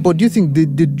possible? Do you think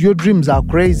your dreams are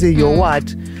crazy? Your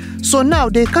what? So now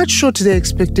they cut short their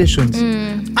expectations.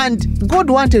 And God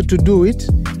wanted to do it.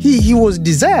 He was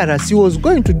desirous. He was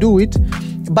going to do it.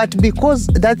 But because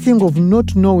that thing of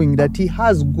not knowing that He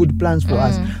has good plans for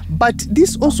us. But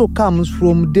this also comes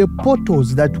from the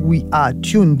portals that we are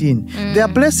tuned in. There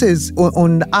are places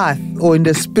on the earth or in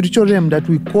the spiritual realm that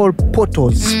we call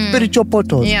portals, spiritual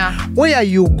portals, where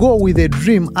you go with a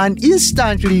dream and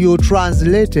instantly you're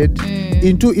translated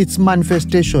into its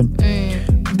manifestation.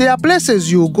 There are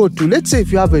places you go to. Let's say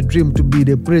if you have a dream to be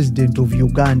the president of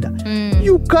Uganda,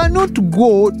 You cannot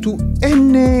go to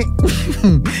any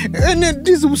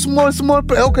this small,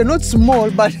 okay, not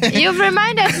small, but You've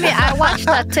reminded me, I watched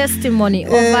a testimony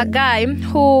of a guy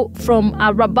who from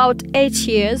about 8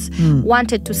 years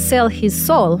wanted to sell his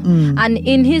soul. And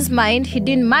in his mind, he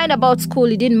didn't mind about school,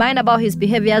 he didn't mind about his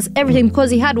behaviors, everything,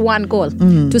 because he had one goal,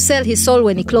 to sell his soul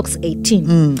when he clocks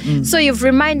 18. So you've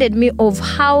reminded me of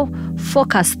how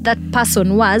focused that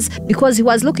person was, because he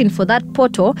was looking for that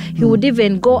portal. He would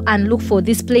even go and look for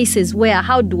these places where,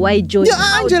 how do I join?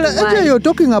 Angela, you're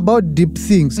talking about deep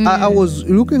things. I was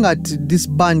looking at this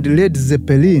band Led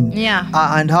Zeppelin,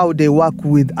 and how they work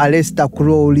with Aleister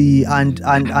Crowley, and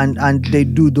they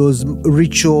do those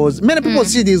rituals. Many people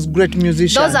see these great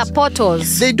musicians. Those are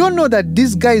portals. They don't know that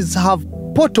these guys have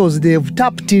portals they've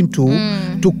tapped into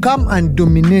to come and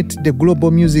dominate the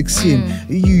global music scene.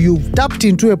 You've tapped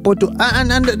into a portal,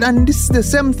 and this is the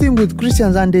same thing with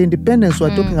Christians and the independence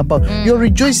we're talking about. You're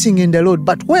rejoicing in the Lord,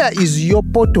 but where is your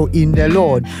portal in the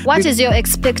Lord? What is your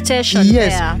expectation?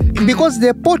 Yes, there? Because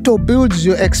the portal builds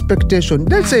your expectation.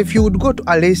 Let's say if you would go to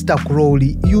Aleister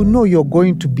Crowley, you know you're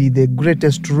going to be the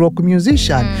greatest rock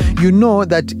musician. You know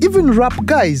that even rap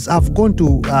guys have gone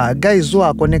to guys who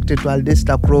are connected to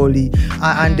Aleister Crowley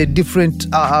and the different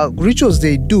rituals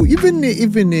they do. Even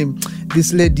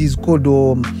this lady is called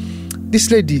this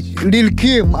lady Lil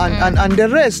Kim and the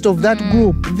rest of that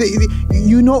group.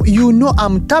 You know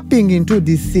I'm tapping into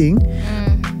this thing,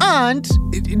 and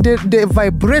the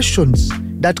vibrations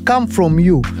that come from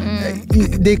you,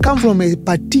 they come from a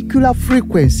particular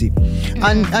frequency.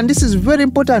 And this is very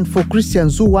important for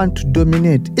Christians who want to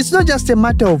dominate. It's not just a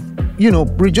matter of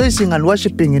rejoicing and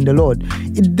worshiping in the Lord.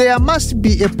 There must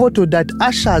be a portal that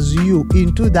ushers you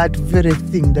into that very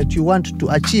thing that you want to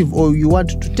achieve or you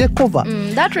want to take over.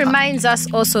 That reminds us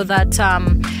also that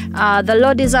the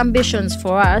Lord's ambitions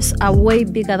for us are way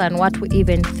bigger than what we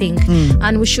even think.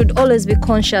 And we should always be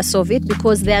conscious of it,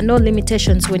 because there are no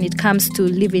limitations when it comes to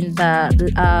living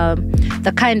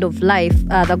the kind of life,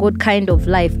 the God kind of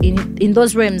life. In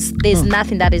those realms, there's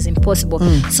nothing that is impossible.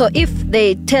 So if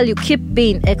they tell you keep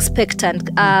being expectant,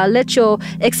 let your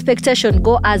expectation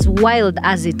go as wild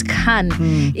as it can.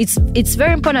 It's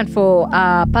very important for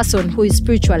a person who is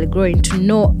spiritually growing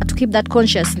to keep that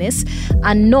consciousness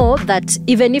and know that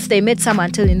even if they met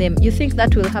someone telling them, you think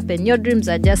that will happen, your dreams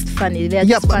are just funny. They're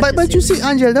just but you see,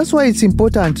 Angela, that's why it's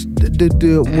important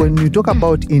when you talk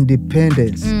about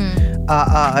independence.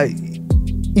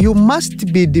 You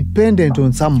must be dependent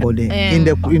on somebody in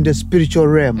the spiritual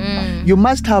realm. You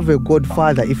must have a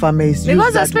Godfather, if I may use that word.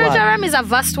 Because the spiritual realm is a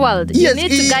vast world. Yes, you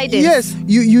need guidance. Yes,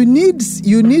 you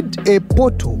need a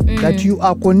portal that you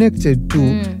are connected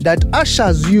to that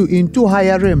ushers you into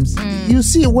higher realms. You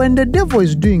see, when the devil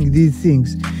is doing these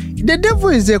things, the devil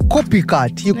is a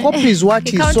copycat. He copies what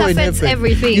he saw in heaven.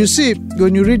 Everything. You see,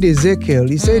 when you read Ezekiel,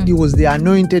 he said he was the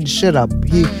anointed cherub.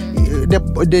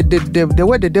 The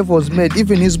way the devil was made,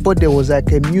 even his body was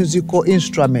like a musical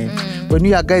instrument. When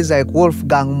you hear guys like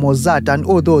Wolfgang, Mozart, and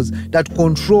all those that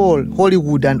control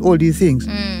Hollywood and all these things,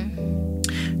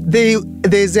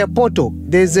 there's a portal.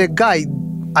 There's a guy,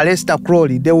 Aleister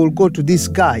Crowley. They will go to this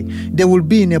guy. They will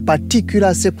be in a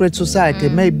particular secret society,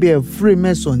 maybe a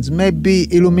Freemasons,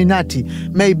 maybe Illuminati,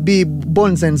 maybe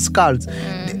Bones and Skulls.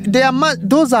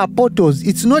 Those are portals.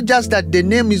 It's not just that the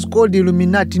name is called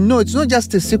Illuminati. No, it's not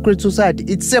just a secret society.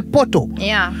 It's a portal.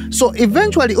 Yeah. So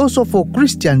eventually, also for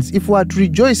Christians, if we are to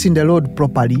rejoice in the Lord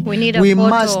properly, we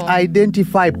must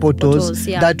identify portals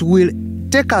that will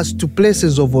take us to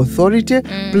places of authority,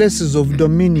 places of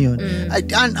dominion.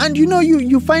 And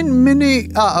you find many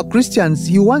Christians,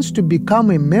 he wants to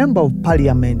become a member of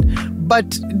parliament,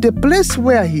 but the place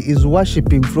where he is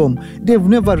worshipping from, they've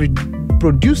never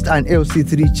produced an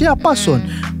LC3 chairperson.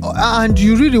 And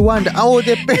you really wonder how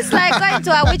it's like going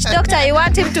to a witch doctor. You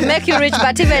want him to make you rich,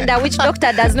 but even the witch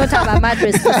doctor does not have a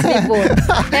mattress to sleep on.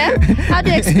 How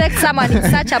do you expect someone in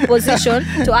such a position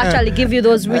to actually give you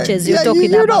those riches you're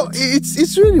talking about?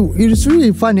 It's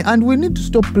really funny, and we need to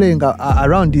stop playing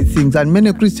around these things. And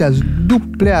many Christians do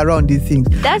play around these things.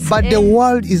 The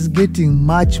world is getting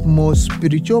much more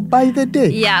spiritual by the day.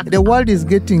 Yeah. The world is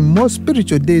getting more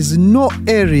spiritual. There is no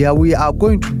area we are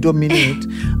going to dominate.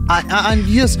 And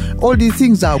yes, all these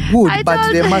things are good,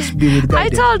 but they must be with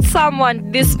guidance. I told someone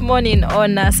this morning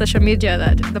on social media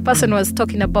that the person was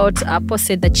talking about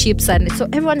posted the chips, and so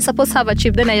everyone is supposed to have a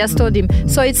chip. Then I just told him,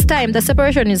 so it's time, the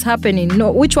separation is happening.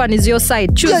 No, which one is your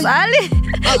side? Choose. You're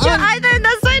either in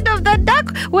the side of the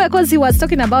dark. Well, because he was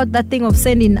talking about that thing of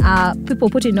sending people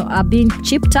being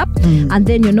chipped up, and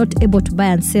then you're not able to buy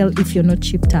and sell if you're not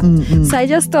chipped up. So I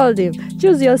just told him,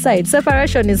 choose your side.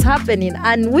 Separation is happening. happening,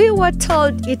 and we were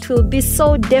told it will be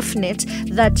so definite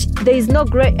that there is no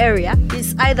gray area.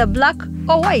 It's either black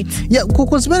or white. Yeah,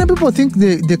 because many people think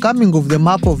the coming of the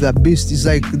mark of the beast is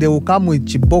like they will come with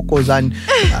chibokos and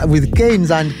with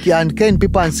canes and cane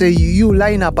people and say you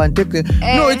line up and take it.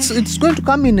 No, it's going to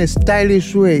come in a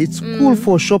stylish way. It's cool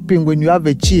for shopping when you have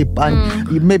a chip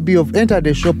and you maybe you've entered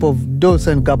the shop of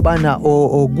Dolce and Gabbana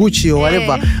or Gucci or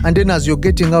whatever, and then as you're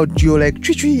getting out you're like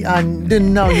chui, and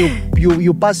then now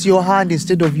you pass your hand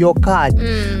instead of your card,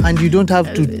 and you don't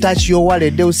have to touch your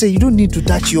wallet. They will say you don't need to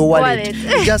touch your wallet.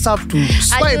 You just have to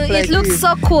swipe. And like it looks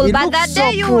so cool, but that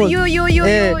day you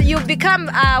become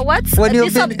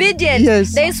disobedient.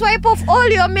 Yes. They swipe off all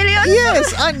your millions.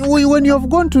 Yes, and when you have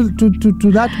gone to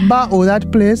that bar or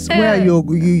that place where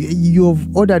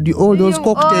you've ordered all those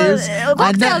cocktails,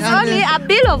 cocktails only a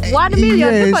bill of 1 million.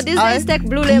 Yes, people these days take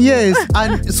Blue Label. Yes,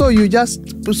 and so you just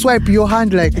swipe your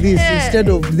hand like this instead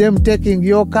of them taking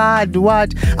your card.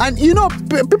 And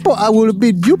people will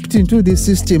be duped into this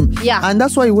system. Yeah, and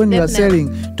that's why when you are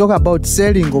talk about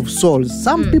selling of souls.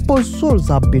 Some people's souls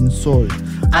have been sold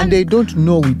and they don't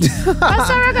know it.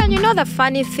 Pastor Regan, the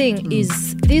funny thing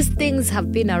is these things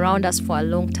have been around us for a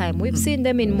long time. We've seen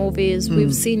them in movies,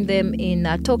 we've seen them in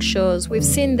talk shows, we've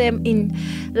seen them in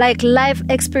like life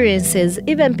experiences.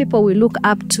 Even people we look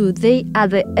up to, they are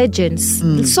the agents.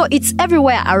 So it's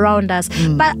everywhere around us.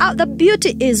 But the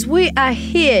beauty is we are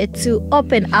here to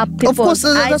open up people's Of course,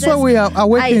 that's why we are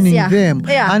awakening them.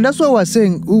 Yeah. And that's why we're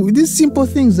saying these simple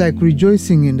things like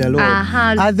rejoicing in the Lord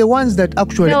are the ones that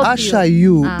actually usher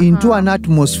you into an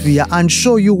atmosphere and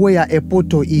show you where a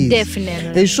portal is.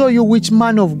 Definitely. They show you which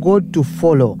man of God to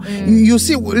follow. You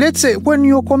see, let's say when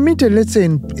you're committed, let's say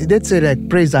like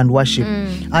praise and worship,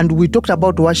 and we talked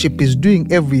about worship is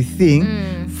doing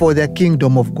everything for the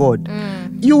kingdom of God.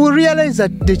 You will realize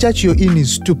that the church you're in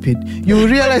is stupid. You will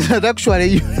realize that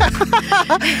actually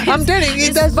I'm telling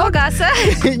you, it's bogus.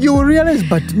 You will realize,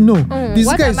 but no,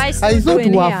 these guys, I thought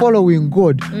we were following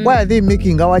God. Why are they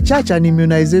making our church an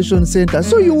immunization center?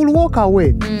 So you will walk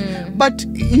away. But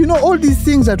all these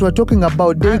things that we're talking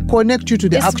about, they connect you to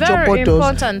the actual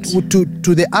portals,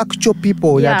 to the actual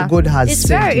people that God has It's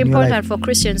sent very in your important life. for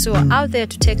Christians who are out there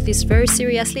to take this very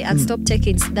seriously and stop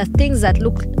taking the things that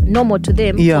look normal to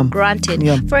them for granted.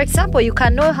 For example, you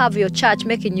cannot have your church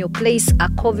making your place a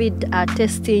COVID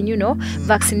testing,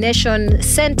 vaccination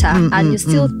center, and you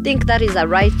still think that is a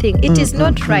right thing. It is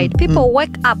not right. People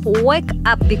wake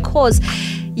up because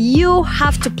you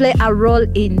have to play a role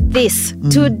in this.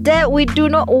 Today, we do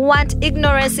not want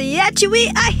ignorance, yet we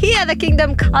are here, the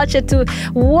Kingdom Culture, to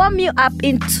warm you up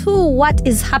into what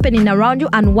is happening around you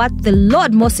and what the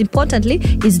Lord, most importantly,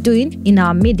 is doing in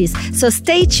our midst. So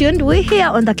stay tuned. We're here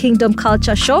on the Kingdom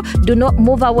Culture Show. Do not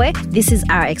move away. This is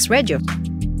RX Radio.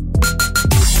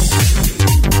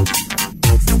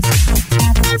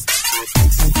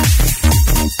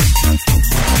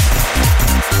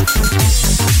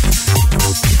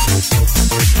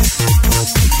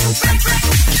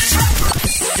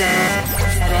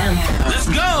 Let's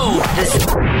go!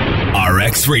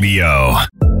 RX Radio.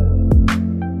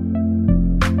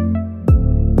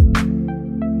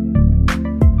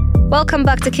 Welcome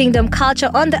back to Kingdom Culture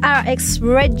on the RX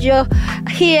Radio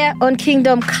here on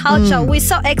Kingdom Culture. We're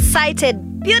so excited.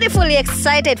 Beautifully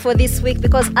excited for this week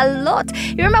because you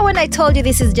remember when I told you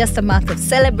this is just a month of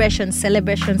celebrations. I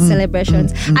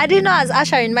didn't know I was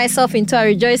ushering myself into a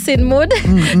rejoicing mood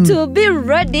to be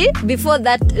ready before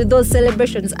those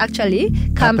celebrations actually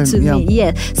come to me.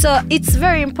 Yeah. So it's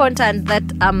very important that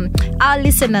our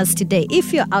listeners today,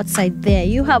 if you're outside there,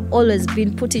 you have always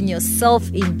been putting yourself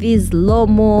in this low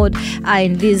mode,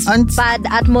 in these bad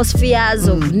atmospheres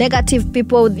of negative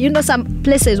people. Some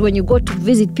places when you go to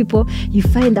visit people, you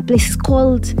find the place is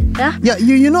cold. Yeah,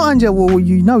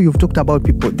 Anja, now you've talked about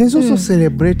people. There's also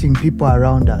celebrating people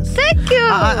around us. Thank you.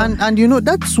 And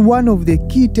that's one of the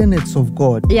key tenets of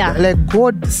God. Yeah. Like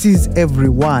God sees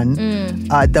everyone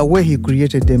the way He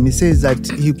created them. He says that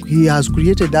He has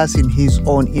created us in His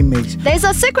own image. There's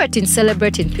a secret in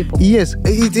celebrating people. Yes,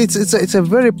 it's a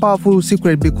very powerful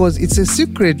secret because it's a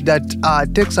secret that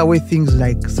takes away things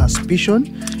like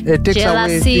suspicion. It takes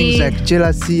away things like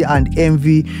jealousy and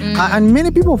envy. And many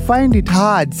people find it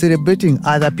hard celebrating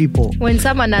other people. When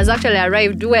someone has actually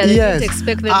arrived where they didn't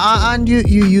expect them to. And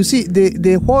you see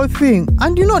the whole thing.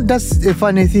 And that's a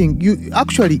funny thing. You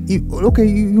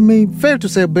may fail to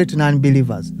celebrate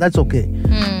non-believers. That's okay.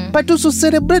 But also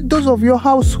celebrate those of your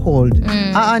household.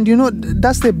 And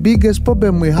that's the biggest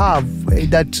problem we have.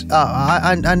 That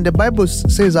and the Bible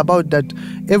says about that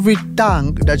every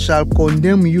tongue that shall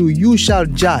condemn you, you shall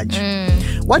judge.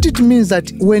 What it means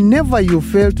that whenever you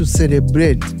fail to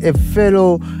celebrate a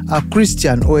fellow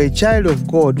Christian or a child of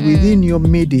God within your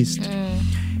midst,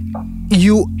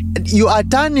 you are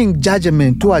turning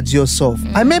judgment towards yourself.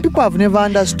 I mean, people have never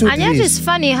understood and yet this. it's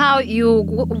funny how you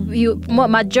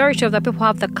majority of the people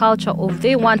have the culture of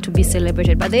they want to be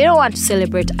celebrated, but they don't want to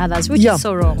celebrate others, which is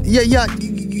so wrong. Yeah.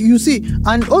 You see,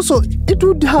 and also it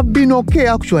would have been okay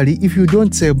actually if you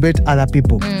don't celebrate other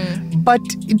people. But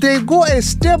they go a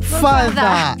step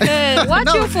further.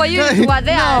 For you were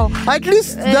there. No, at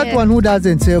least that one who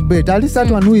doesn't celebrate, at least that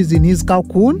one who is in his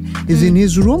cocoon, is in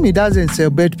his room, he doesn't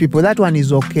celebrate people, that one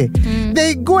is okay.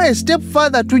 They go a step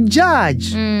further to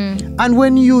judge. And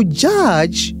when you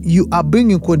judge, you are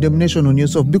bringing condemnation on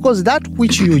yourself, because that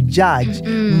which you judge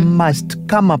must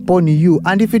come upon you.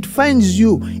 And if it finds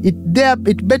you,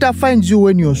 it better finds you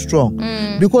when you're strong.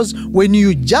 Because when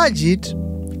you judge it,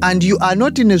 and you are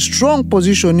not in a strong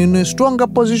position, in a stronger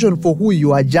position for who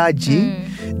you are judging,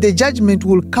 the judgment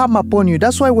will come upon you.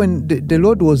 That's why when the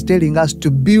Lord was telling us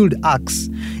to build arks,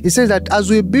 He says that as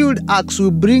we build arks, we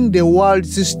bring the world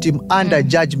system under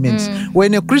judgments.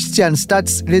 When a Christian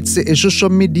starts, let's say, a social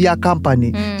media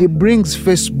company, he brings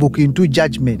Facebook into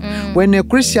judgment. When a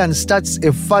Christian starts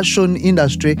a fashion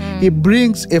industry, he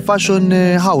brings a fashion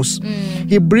house.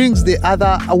 He brings the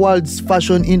other world's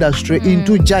fashion industry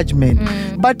into judgment.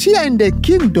 But here in the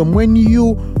kingdom, when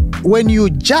you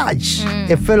judge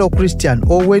a fellow Christian,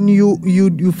 or when you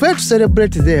fail to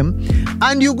celebrate them,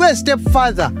 and you go a step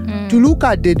further to look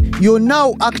at it, you're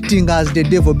now acting as the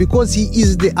devil, because he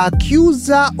is the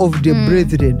accuser of the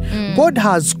brethren. God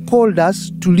has called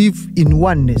us to live in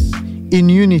oneness, in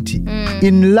unity,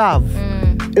 in love.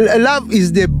 Love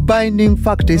is the binding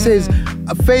factor. He says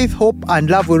faith, hope, and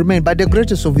love will remain, but the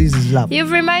greatest of these is love.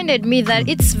 You've reminded me that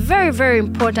it's very, very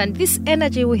important. This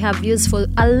energy we have used for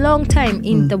a long time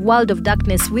in the world of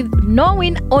darkness, with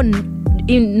knowing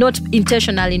not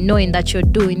intentionally knowing that you're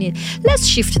doing it. Let's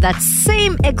shift that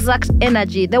same exact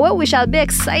energy. The way we shall be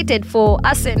excited for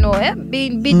Arsenal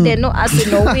being beaten, no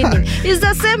Arsenal winning, is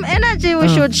the same energy we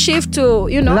should shift to,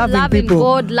 loving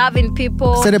God, loving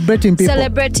people, celebrating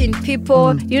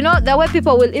people. The way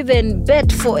people will even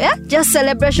bet for just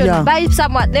celebration, buy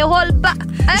someone the whole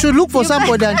you should look for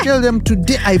somebody and tell them,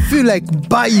 today I feel like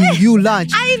buying you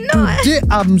lunch. I know. Today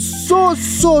I'm so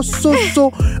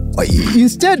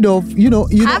instead of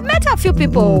I've met a few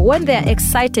people when they're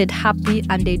excited, happy,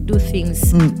 and they do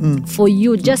things for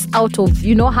you just out of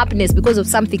happiness, because of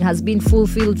something has been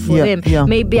fulfilled for them.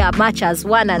 Maybe a match has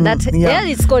won, and that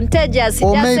it's contagious.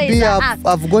 Or maybe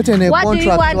I've gotten a what contract. What do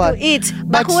you want to eat?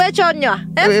 But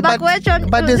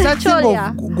there's that thing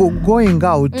of going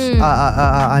out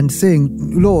and saying,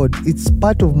 Lord, it's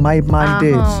part of my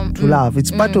mandate to love.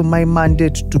 It's part of my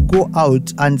mandate to go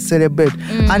out and celebrate.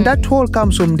 And that all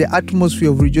comes from the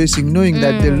atmosphere of rejoicing, knowing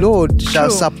that the Lord shall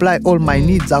supply all my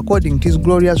needs according to His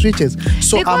glorious riches.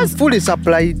 So because I'm fully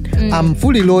supplied, I'm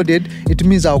fully loaded. It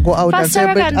means I'll go out and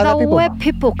celebrate other people. The way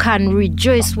people can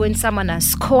rejoice when someone has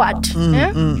scored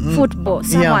football,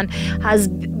 someone has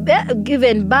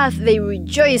given birth, they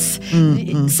rejoice.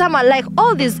 Someone, like,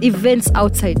 all these events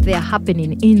outside there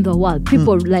happening in the world,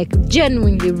 people like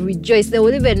genuinely rejoice. They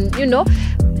will even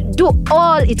do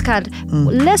all it can.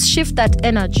 Let's shift that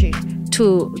energy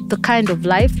to the kind of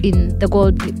life in the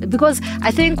God, because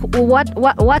I think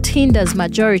what hinders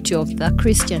majority of the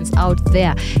Christians out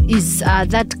there is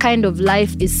that kind of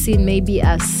life is seen maybe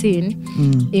as sin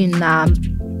in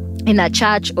a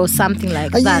church or something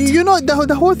like that.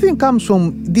 The whole thing comes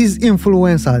from these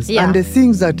influencers and the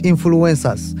things that influence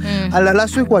us.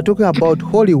 Last week we were talking about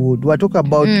Hollywood, we were talking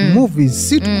about movies,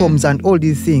 sitcoms, and all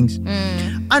these things.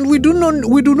 And we do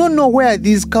not know where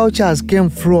these cultures came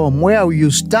from, where you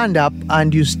stand up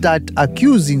and you start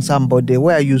accusing somebody,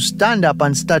 where you stand up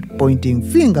and start pointing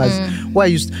fingers,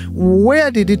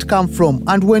 where did it come from?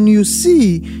 And when you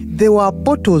see, there were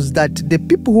portals that the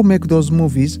people who make those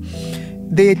movies,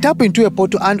 they tap into a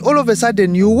portal, and all of a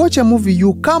sudden you watch a movie,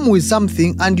 you come with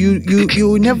something, and you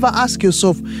never ask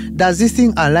yourself, does this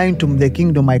thing align to the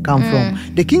kingdom I come from?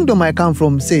 The kingdom I come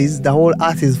from says the whole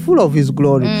earth is full of His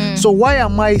glory. So why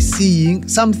am I seeing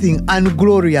something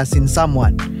unglorious in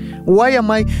someone? Why am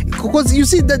I? Because you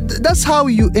see, that's how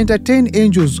you entertain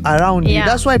angels around you.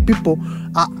 That's why people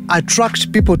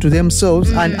attract people to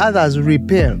themselves and others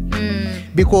repel.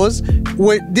 Because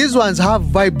these ones have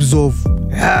vibes of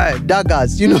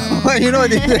daggers,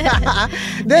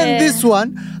 then this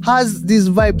one has these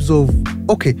vibes of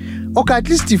okay, at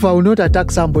least if I will not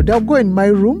attack somebody, I'll go in my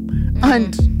room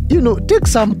and take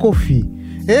some coffee,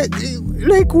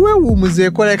 like where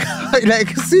like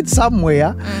sit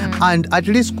somewhere and at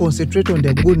least concentrate on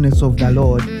the goodness of the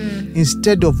Lord.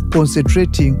 instead of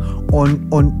concentrating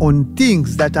on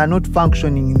things that are not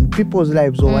functioning in people's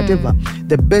lives or whatever,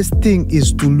 the best thing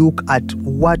is to look at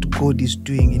what God is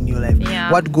doing in your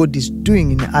life, what God is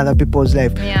doing in other people's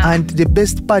life. And the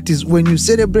best part is when you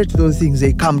celebrate those things,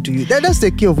 they come to you. That's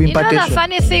the key of impartation. You know, the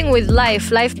funny thing with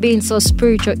life being so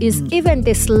spiritual is even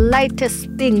the slightest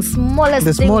thing,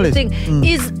 smallest thing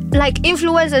is like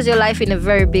influences your life in a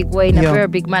very big way, in a very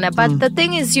big manner. But the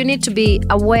thing is, you need to be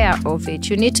aware of it.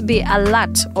 You need to be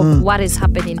alert of what is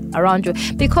happening around you,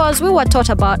 because we were taught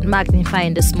about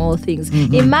magnifying the small things.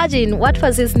 Imagine, what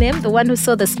was his name? The one who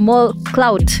saw the small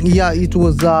cloud. Yeah, it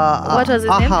was what was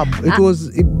his Ahab. name? It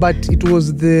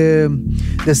was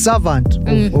the servant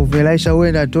of Elisha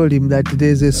when I told him that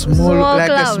there's a small like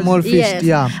cloud. a small feast.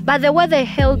 Yes. But the way they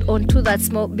held on to that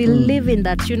small, believing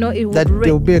that, you know, it would that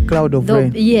there will be a cloud of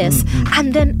rain. Yes.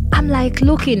 And then I'm like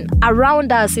looking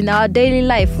around us in our daily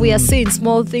life, we are seeing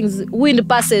small things. Wind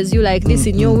passes you like this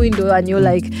in your window, and you're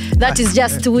like, that is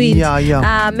just wind.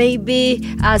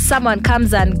 Maybe someone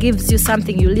comes and gives you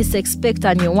something you least expect,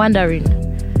 and you're wondering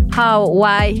how,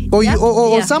 why.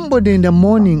 Or somebody in the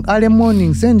morning, early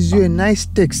morning, sends you a nice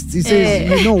text. He says,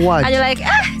 you know what? And you're like,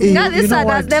 this one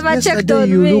has never checked on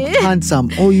you me. You look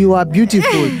handsome, or you are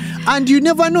beautiful. And you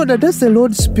never know that that's the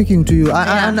Lord speaking to you.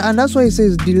 And that's why he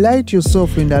says, delight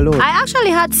yourself in the Lord. I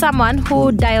actually had someone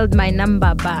who dialed my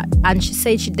number back, and she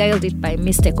said she dialed it by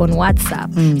mistake on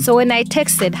WhatsApp. So when I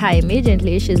texted her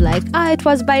immediately, she's like, it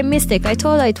was by mistake. I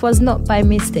told her it was not by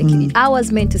mistake. I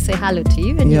was meant to say hello to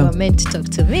you, and you were meant to talk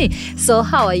to me. So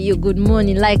how are you? Good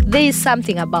morning. Like, there is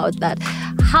something about that.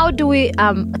 How do we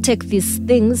take these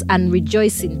things and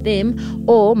rejoice in them,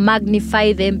 or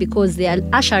magnify them because they are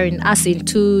ushering us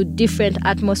into different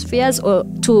atmospheres, or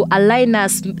to align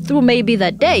us through maybe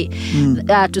the day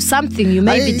to something you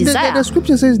maybe desire? The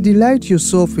scripture says, delight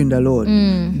yourself in the Lord.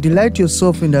 Delight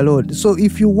yourself in the Lord. So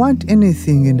if you want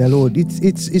anything in the Lord, it's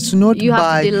not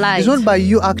it's not by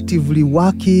you actively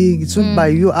working. It's not by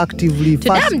you actively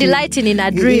fasting. Today I'm delighting in a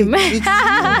dream. It's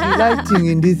delighting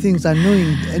in these things and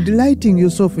knowing, delighting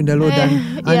yourself in the Lord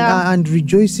and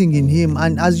rejoicing in Him.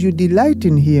 And as you delight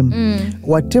in Him,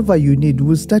 whatever you need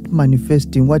will start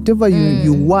manifesting. Whatever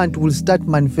you want will start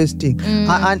manifesting.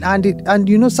 And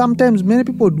you know, sometimes many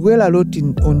people dwell a lot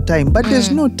on time, but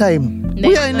there's no time.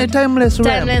 We are in a timeless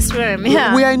realm.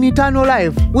 We are in eternal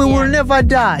life. We will never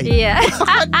die.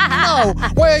 No.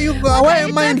 Why are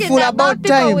you mindful about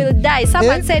time? People will die.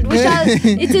 Someone said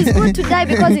it is good to die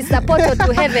because it's the portal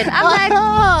to heaven. I'm like,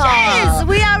 yes,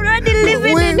 we are already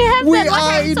living in heaven. We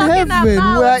are in heaven. We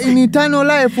are in eternal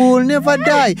life. We will never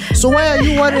die. So why are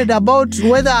you worried about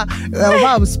whether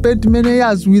I've spent many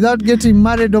years without getting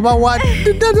married, about what?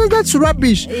 That's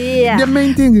rubbish. The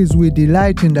main thing is we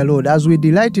delight in the Lord. As we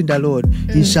delight in the Lord,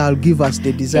 He shall give us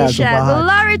the desires of our heart.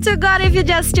 Glory to God. If you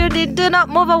just tuned in, do not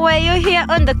move away. You're here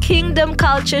on the Kingdom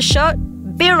Culture Show.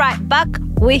 Be right back.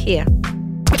 We're here.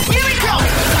 Here we go.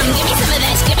 Come, give me some of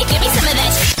this. Give me some of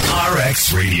this.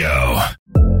 RX Radio.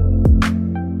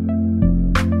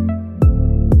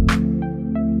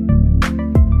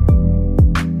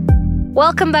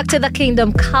 Welcome back to the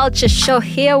Kingdom Culture Show,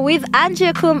 here with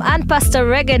Angie Kum and Pastor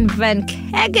Regan Van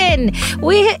Kegen.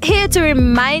 We're here to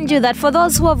remind you that for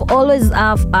those who have always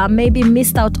maybe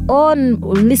missed out on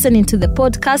listening to the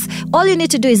podcast, all you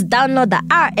need to do is download the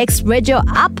RX Radio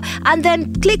app and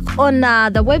then click on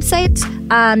the website,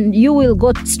 and you will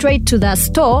go straight to the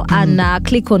store and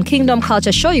click on Kingdom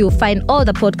Culture Show. You'll find all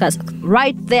the podcasts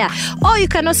right there. Or you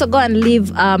can also go and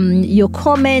leave your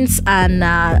comments and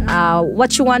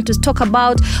what you want to talk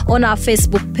about on our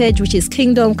Facebook page, which is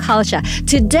Kingdom Culture.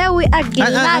 Today we are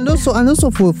glad. And also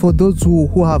for those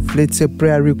who have, let's say,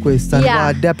 prayer requests, and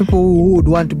there are people who would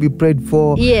want to be prayed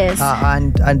for. Yes.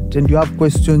 And you have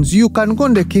questions. You can go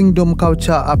on the Kingdom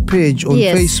Culture page on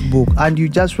Facebook, and you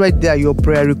just write there your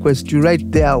prayer request. You write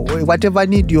there whatever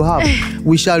need you have.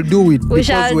 We shall do it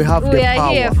because we have the power. We are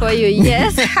here for you.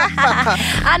 Yes.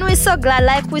 And we're so glad.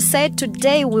 Like we said,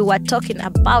 today we were talking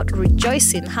about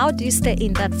rejoicing. How do you stay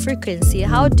in that frequency?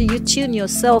 How do you tune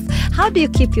yourself? How do you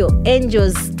keep your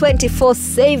angels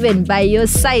 24/7 by your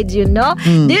side, you know?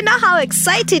 Do you know how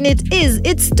exciting it is?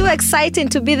 It's too exciting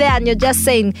to be there and you're just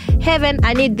saying, heaven,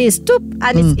 I need this,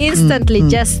 and it's instantly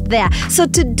just there. So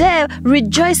today,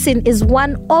 rejoicing is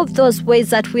one of those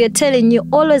ways that we are telling when you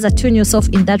always attune yourself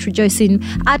in that rejoicing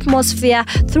atmosphere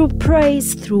through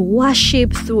praise, through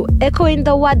worship, through echoing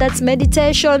the word, that's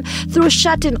meditation, through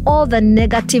shutting all the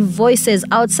negative voices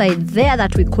outside there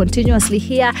that we continuously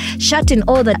hear, shutting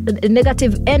all the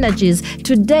negative energies.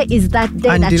 Today is that day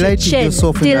and that you change.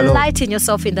 Delighting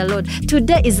yourself in the Lord.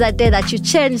 Today is that day that you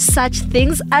change such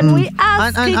things, and we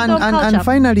are Kingdom Culture. And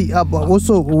finally,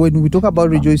 also when we talk about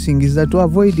rejoicing, is that to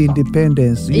avoid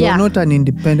independence. You are not an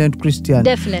independent Christian.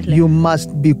 Definitely. You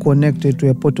must be connected to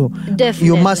a portal. Definitely.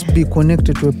 You must be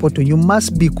connected to a portal. You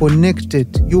must be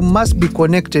connected. You must be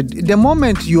connected. The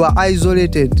moment you are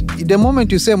isolated, the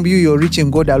moment you say you're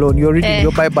reaching God alone, you're reading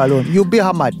your Bible alone, you'll be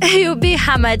hammered. You'll be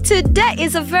hammered. Today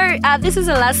is a very, this is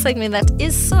the last segment that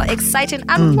is so exciting,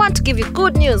 and we want to give you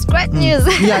good news, great news.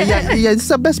 Yeah. It's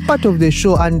the best part of the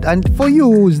show. And for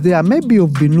you who's there, maybe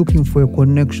you've been looking for a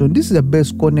connection. This is the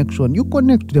best connection. You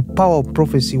connect to the power of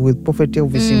prophecy with Prophet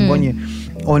Elvis Simbonye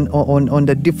on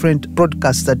the different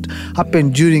broadcasts that happen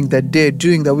during the day,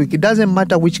 during the week. It doesn't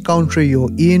matter which country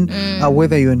you're in,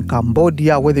 whether you're in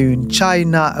Cambodia, whether you're in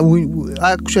China.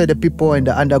 Actually, the people in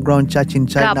the underground church in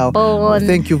China,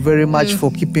 thank you very much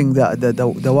for keeping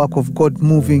the work of God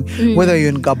moving. Whether you're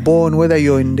in Gabon, whether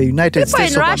you're in the United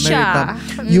States of America,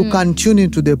 you can tune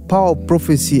into the power of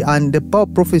prophecy. And the power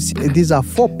of prophecy, these are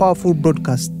 4 powerful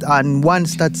broadcasts, and one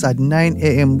starts at 9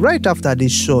 a.m. right after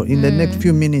this show in the next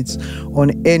few minutes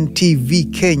on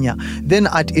NTV Kenya, then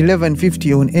at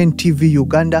 11:50 on NTV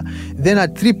Uganda, then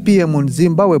at 3 p.m. on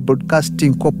Zimbabwe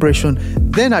Broadcasting Corporation,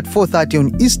 then at 4:30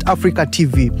 on East Africa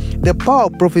TV. The power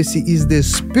of prophecy is the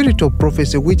spirit of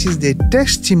prophecy, which is the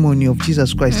testimony of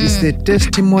Jesus Christ. It's the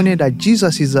testimony that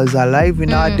Jesus is as alive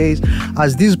in our days.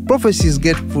 As these prophecies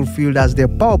get fulfilled, as the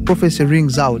power of prophecy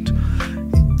rings out,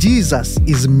 Jesus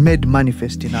is made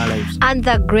manifest in our lives. And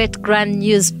the great grand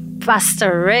news,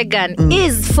 Pastor Regan,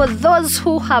 is for those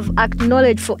who have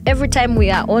acknowledged for every time we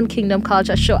are on Kingdom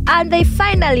Culture Show and they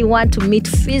finally want to meet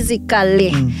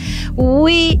physically.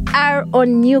 We are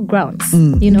on new grounds.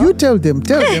 You tell them.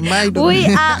 I don't. We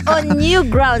are on new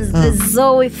grounds, the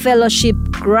Zoe Fellowship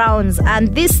grounds.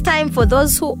 And this time, for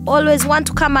those who always want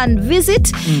to come and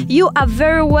visit, you are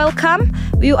very welcome.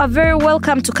 You are very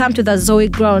welcome to come to the Zoe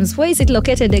grounds. Where is it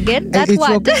located again? It's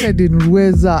located in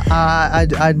Rweza,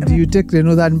 and you take the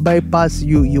northern bypass.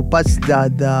 You pass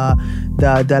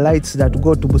the lights that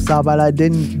go to Busabala.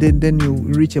 Then you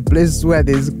reach a place where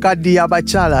there's Kadi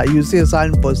Abachala. You see a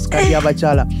signpost, Kadi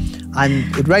Abachala.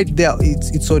 And right there,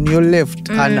 it's on your left,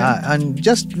 and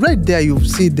just right there you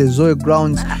see the Zoe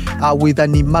grounds with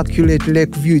an immaculate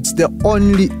lake view. It's the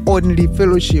only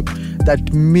fellowship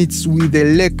that meets with the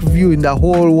lake view in the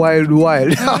whole wide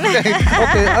world.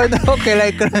 okay,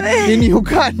 like in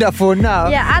Uganda for now.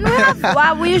 Yeah,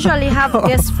 and we usually have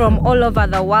guests from all over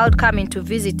the world coming to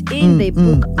visit in. They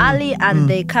book early and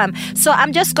they come. So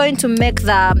I'm just going to make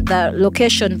the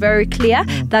location very clear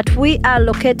that we are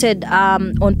located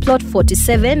on plot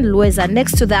 47, Lueza,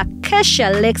 next to the Acacia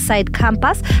Lakeside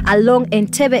campus along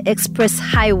Entebbe Express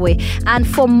Highway. And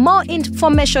for more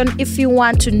information, if you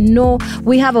want to know,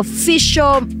 we have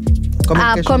official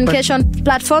communication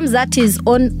platforms, that is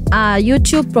on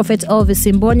YouTube, Prophet Elvis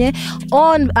Simbonye,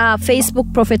 on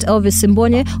Facebook, Prophet Elvis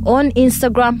Simbonye, on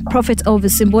Instagram, Prophet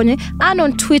Elvis Simbonye, and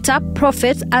on Twitter,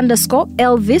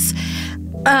 Prophet_Elvis.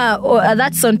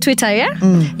 That's on Twitter, yeah?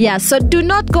 Yeah, so do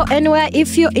not go anywhere.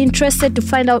 If you're interested to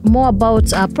find out more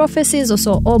about prophecies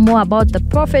or more about the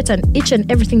prophet and each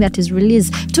and everything that is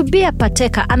released, to be a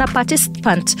partaker and a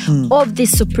participant of this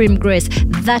supreme grace,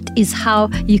 that is how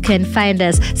you can find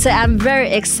us. So I'm very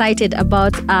excited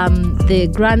about the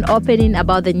grand opening,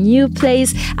 about the new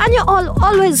place, and you're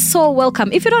always so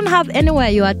welcome. If you don't have anywhere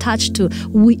you're attached to,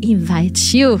 we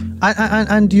invite you.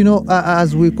 And you know,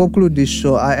 as we conclude this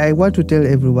show, I want to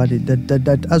tell everybody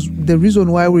that as the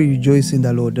reason why we rejoice in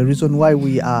the Lord, the reason why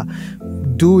we are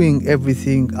doing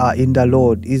everything in the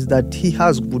Lord is that He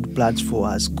has good plans for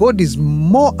us. God is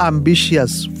more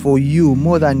ambitious for you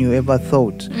more than you ever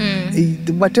thought.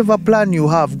 Whatever plan you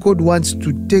have, God wants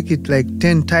to take it like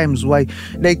 10 times. Why?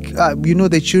 Like,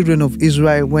 the children of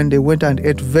Israel, when they went and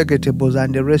ate vegetables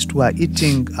and the rest were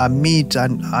eating meat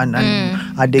and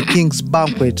at the king's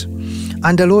banquet.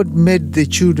 And the Lord made the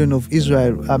children of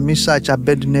Israel, Meshach,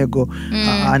 Abednego,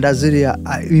 and Azariah,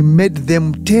 He made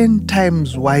them 10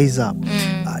 times wiser.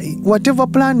 Whatever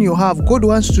plan you have, God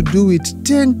wants to do it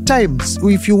 10 times.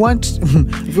 If you want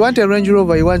a Range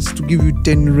Rover, He wants to give you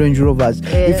 10 Range Rovers.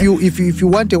 If you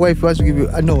want a wife, He wants to give you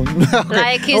no.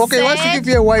 Like He said, He wants to give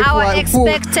you a wife. Our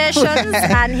expectations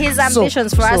and His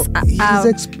ambitions for us.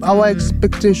 Our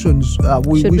expectations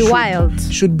should be wild.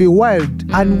 Should be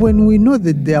wild, and when we know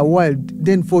that they are wild,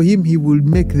 then for him, he will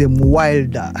make them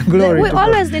wilder. Glory We to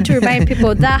always God. need to remind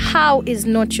people that how is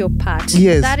not your part.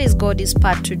 Yes. That is God's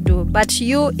part to do. But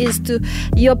your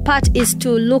part is to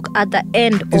look at the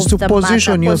end Is to of the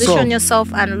position matter. yourself. Position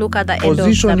yourself and look at the end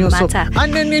Position of the yourself. matter.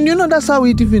 And then that's how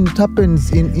it even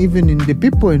happens even in the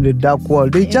people in the dark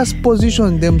world. They just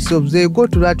position themselves. They go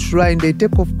to that shrine, they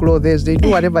take off clothes, they do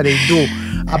whatever they do.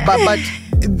 But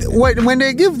when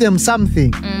they give them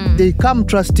something, they come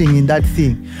trusting in that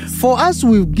thing. For us,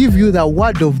 we give you the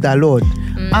word of the Lord.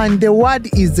 And the word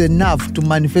is enough to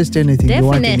manifest anything you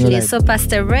want in your Definitely. life. So,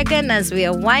 Pastor Regan, as we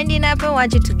are winding up, I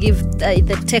want you to give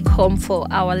the take home for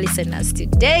our listeners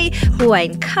today who are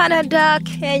in Canada,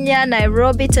 Kenya,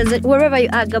 Nairobi, Tanzania, wherever you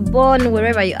are, Gabon,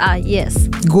 wherever you are. Yes.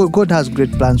 God has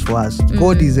great plans for us.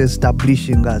 God is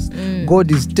establishing us.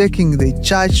 God is taking the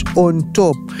church on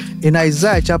top. In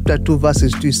Isaiah chapter 2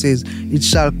 verses 2 says, it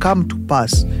shall come to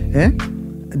pass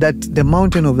that the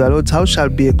mountain of the Lord's house shall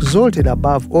be exalted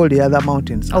above all the other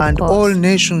mountains, Of and course. all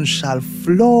nations shall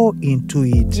flow into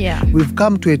it. Yeah. We've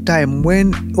come to a time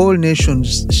when all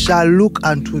nations shall look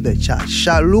unto the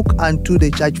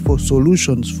church, for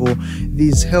solutions for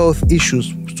these health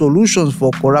issues, solutions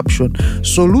for corruption,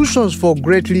 solutions for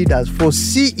great leaders, for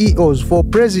CEOs, for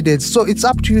presidents. So it's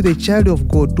up to you, the child of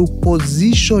God, to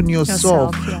position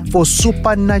yourself yeah. for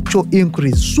supernatural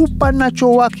increase,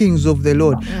 supernatural workings of the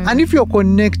Lord. And if you're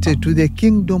connected to the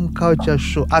Kingdom Culture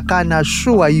Show, I can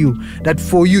assure you that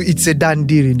for you it's a done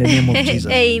deal in the name of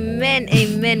Jesus. Amen.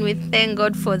 Amen. We thank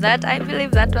God for that. I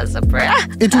believe that was a prayer.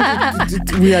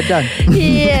 We are done.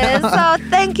 Yes. So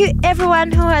thank you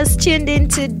everyone who has tuned in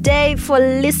today for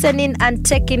listening and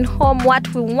taking home what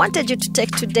we wanted you to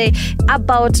take today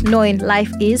about knowing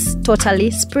life is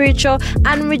totally spiritual,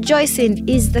 and rejoicing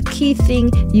is the key thing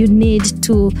you need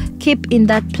to keep in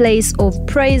that place of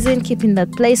praising, keep in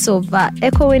that place of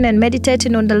echoing and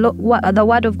meditating on the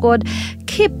word of God.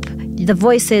 Keep the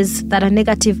voices that are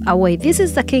negative away. This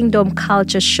is the Kingdom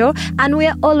Culture Show, and we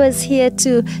are always here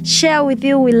to share with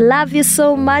you. We love you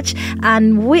so much,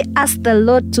 and we ask the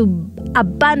Lord to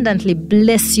abundantly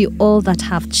bless you all that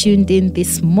have tuned in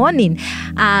this morning.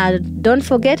 Don't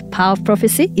forget, Power of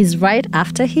Prophecy is right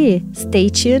after here. Stay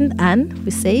tuned, and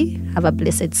we say have a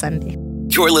blessed Sunday.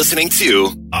 You're listening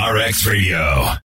to RX Radio.